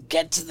 it's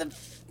get to the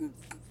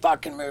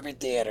fucking movie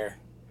theater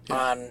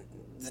on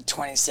the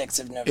 26th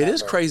of November. It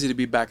is crazy to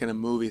be back in a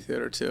movie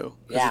theater too.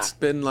 'Cause Yeah. it's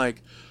been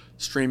like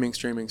streaming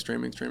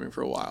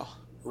for a while.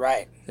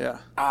 Right. Yeah.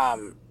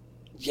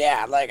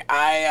 Yeah, like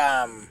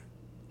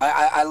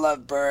I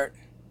love Bert.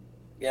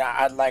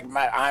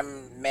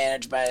 I'm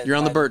managed by. You're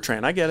on the Burt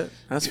train. I get it.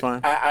 That's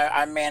fine.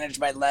 I'm managed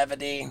by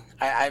levity.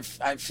 I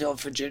feel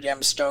for Judy.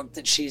 I'm stoked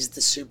that she's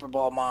the Super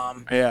Bowl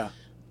mom. Yeah.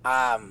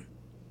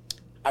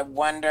 I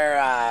wonder,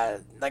 I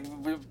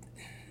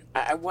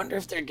wonder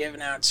if they're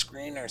giving out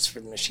screeners for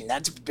the machine.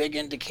 That's a big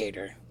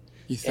indicator.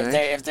 You think?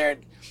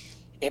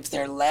 If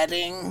they're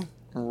letting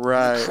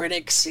Right.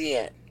 critics see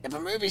it. If a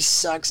movie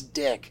sucks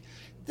dick,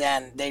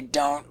 then they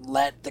don't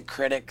let the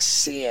critics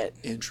see it.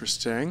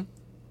 Interesting.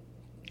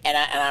 And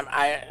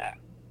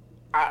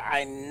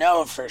I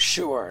know for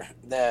sure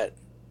that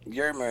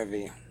your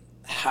movie,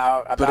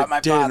 But about it my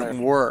didn't father.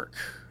 work.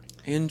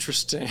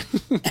 Interesting.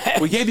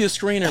 We gave you a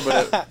screener,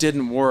 but it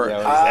didn't work.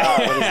 Yeah,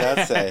 what does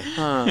that say?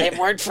 Huh. It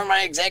worked for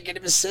my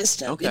executive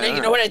assistant. Okay,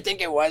 You know what I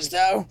think it was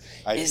though?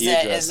 IP Is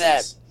that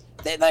addresses.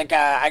 they,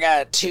 I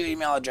got 2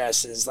 email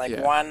addresses. Like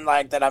Yeah. one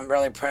that I'm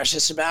really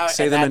precious about.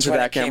 Say and them that's into when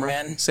that it came camera.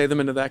 in. Say them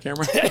into that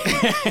camera.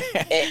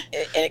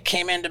 It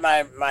came into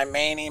my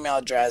main email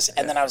address,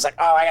 and then I was like,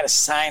 oh, I got to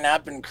sign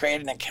up and create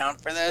an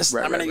account for this.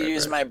 Right, I'm going right, to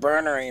use right. my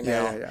burner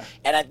email. Yeah.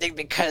 And I think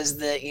because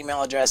the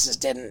email addresses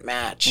didn't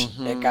match,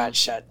 it got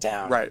shut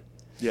down. Right.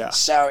 Yeah.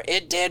 So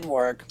it did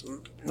work.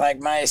 Like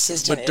my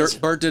assistant But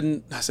Bert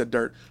didn't. I said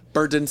Dirt.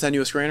 Bert didn't send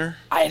you a screener.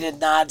 I did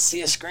not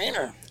see a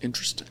screener.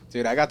 Interesting.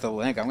 Dude, I got the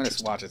link. I'm going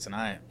to watch it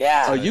tonight.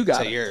 Yeah. Oh, you got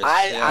to it. yours.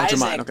 Isaac, Onto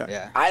mine. Okay.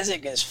 Yeah.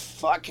 Isaac is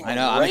fucking I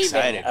know, I'm raving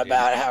excited, dude.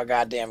 about how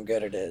goddamn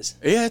good it is.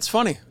 Yeah, it's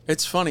funny.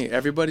 It's funny.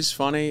 Everybody's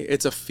funny.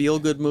 It's a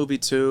feel-good movie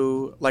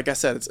too. Like I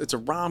said, it's a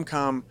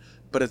rom-com,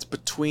 but it's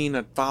between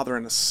a father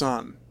and a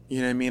son. You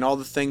know what I mean? All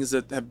the things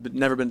that have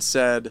never been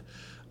said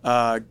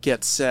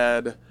get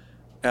said.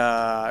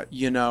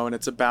 And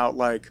it's about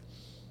like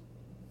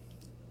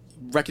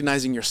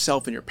recognizing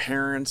yourself and your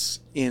parents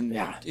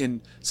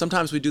in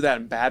sometimes we do that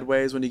in bad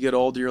ways. When you get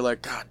older, you're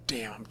like, God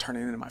damn, I'm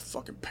turning into my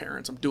fucking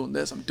parents. I'm doing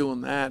this, I'm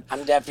doing that.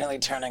 I'm definitely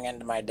turning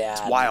into my dad.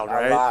 It's wild, a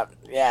right? lot.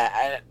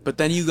 Yeah. But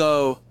then you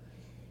go,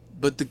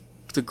 but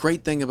the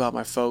great thing about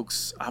my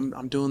folks,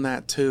 I'm doing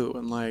that too.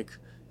 And like,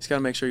 you just got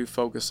to make sure you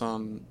focus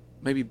on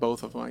maybe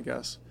both of them, I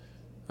guess.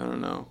 I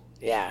don't know.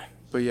 Yeah.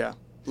 But yeah,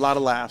 a lot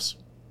of laughs.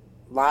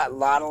 Lot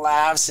of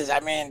laughs. I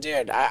mean,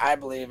 dude, I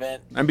believe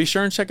it. And be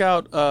sure and check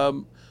out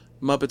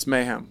Muppets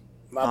Mayhem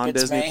on Muppets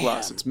Disney Mayhem.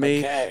 Plus. It's me.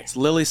 Okay. It's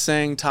Lily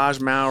Singh, Taj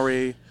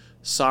Mowry,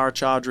 Sarah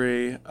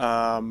Chaudhry,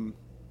 and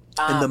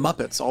the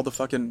Muppets, all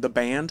the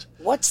band.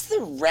 What's the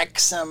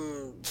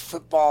Wrexham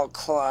Football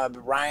Club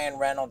Ryan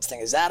Reynolds thing?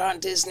 Is that on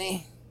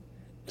Disney?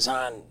 It's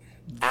on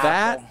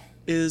That Apple?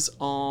 is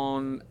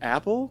on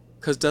Apple,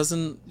 because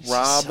doesn't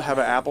Rob have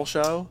an Apple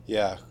show?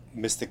 Yeah,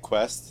 Mystic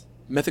Quest.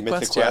 Mythic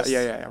Mythic Quest? Quest.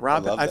 Yeah.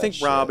 Rob, love I that think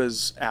shit. Rob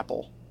is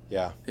Apple.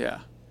 Yeah. Yeah.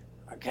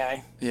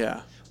 Okay.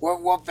 Yeah.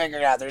 We'll figure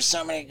it out. There's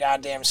so many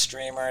goddamn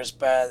streamers,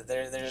 but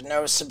there's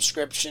no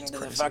subscription to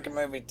the fucking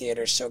movie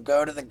theater. So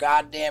go to the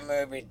goddamn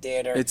movie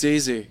theater It's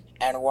easy.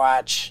 and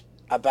watch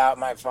About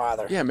My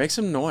Father. Yeah, make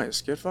some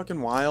noise. Get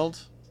fucking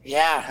wild.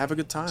 Yeah. Have a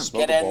good time.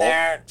 Get in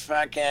there,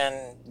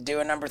 fucking do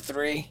a number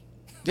 3.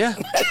 Yeah.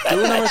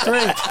 Do a number 3.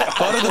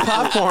 Butter the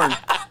popcorn.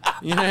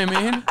 You know what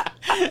I mean?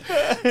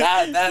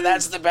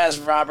 That's the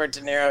best Robert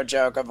De Niro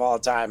joke of all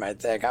time, I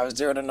think. I was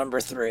doing a number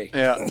 3.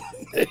 Yeah.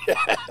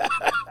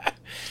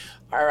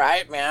 All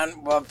right,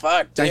 man. Well,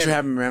 fuck. Thanks dude. for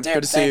having me, man. Dude,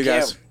 Good to see you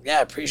thank guys.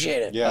 Yeah,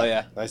 appreciate it. Yeah. Oh,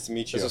 yeah. Nice to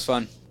meet you. This was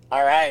fun.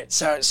 All right.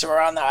 So we're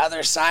on the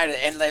other side.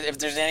 And like, if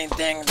there's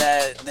anything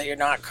that you're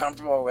not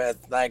comfortable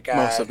with, like...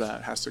 Most of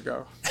that has to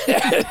go.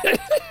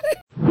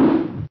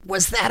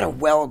 Was that a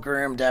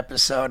well-groomed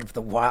episode of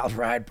the Wild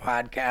Ride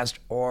podcast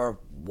or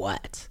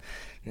what?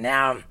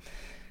 Now,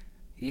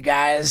 you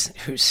guys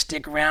who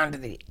stick around to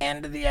the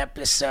end of the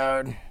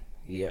episode,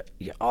 you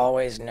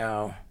always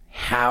know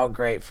how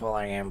grateful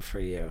I am for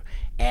you.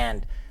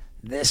 And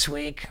this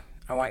week,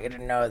 I want you to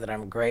know that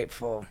I'm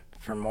grateful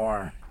for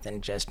more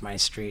than just my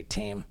street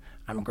team.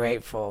 I'm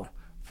grateful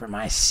for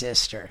my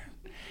sister.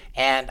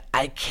 And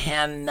I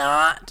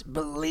cannot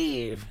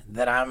believe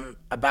that I'm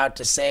about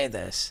to say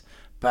this,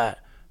 but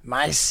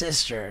my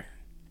sister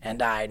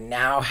and I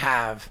now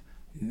have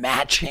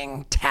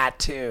matching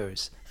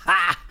tattoos.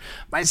 Ha!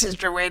 My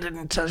sister waited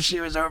until she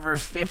was over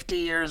 50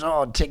 years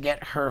old to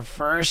get her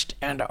first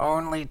and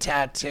only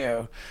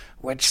tattoo,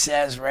 which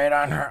says right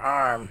on her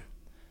arm,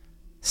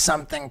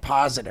 something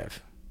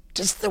positive.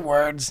 Just the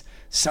words,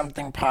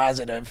 something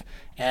positive.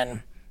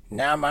 And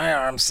now my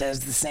arm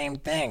says the same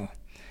thing.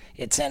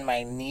 It's in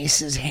my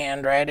niece's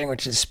handwriting,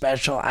 which is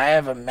special. I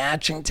have a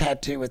matching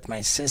tattoo with my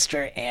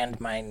sister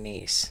and my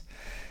niece.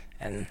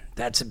 And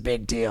that's a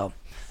big deal,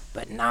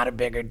 but not a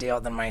bigger deal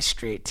than my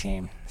street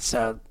team.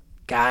 So,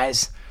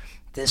 guys,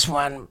 this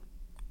one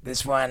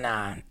is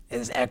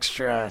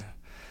extra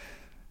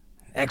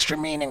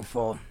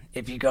meaningful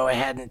if you go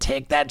ahead and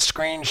take that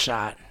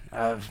screenshot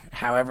of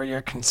however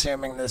you're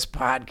consuming this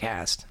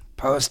podcast,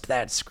 post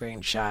that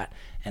screenshot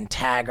and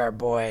tag our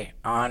boy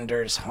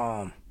Anders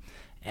Holm,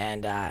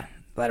 and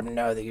let him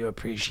know that you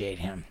appreciate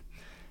him.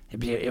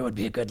 It would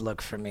be a good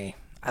look for me.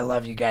 I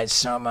love you guys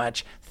so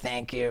much.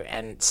 Thank you.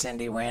 And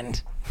Cindy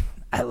Wind,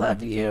 I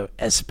love you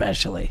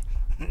especially.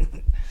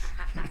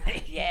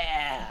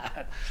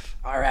 Yeah.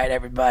 All right,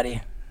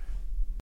 everybody.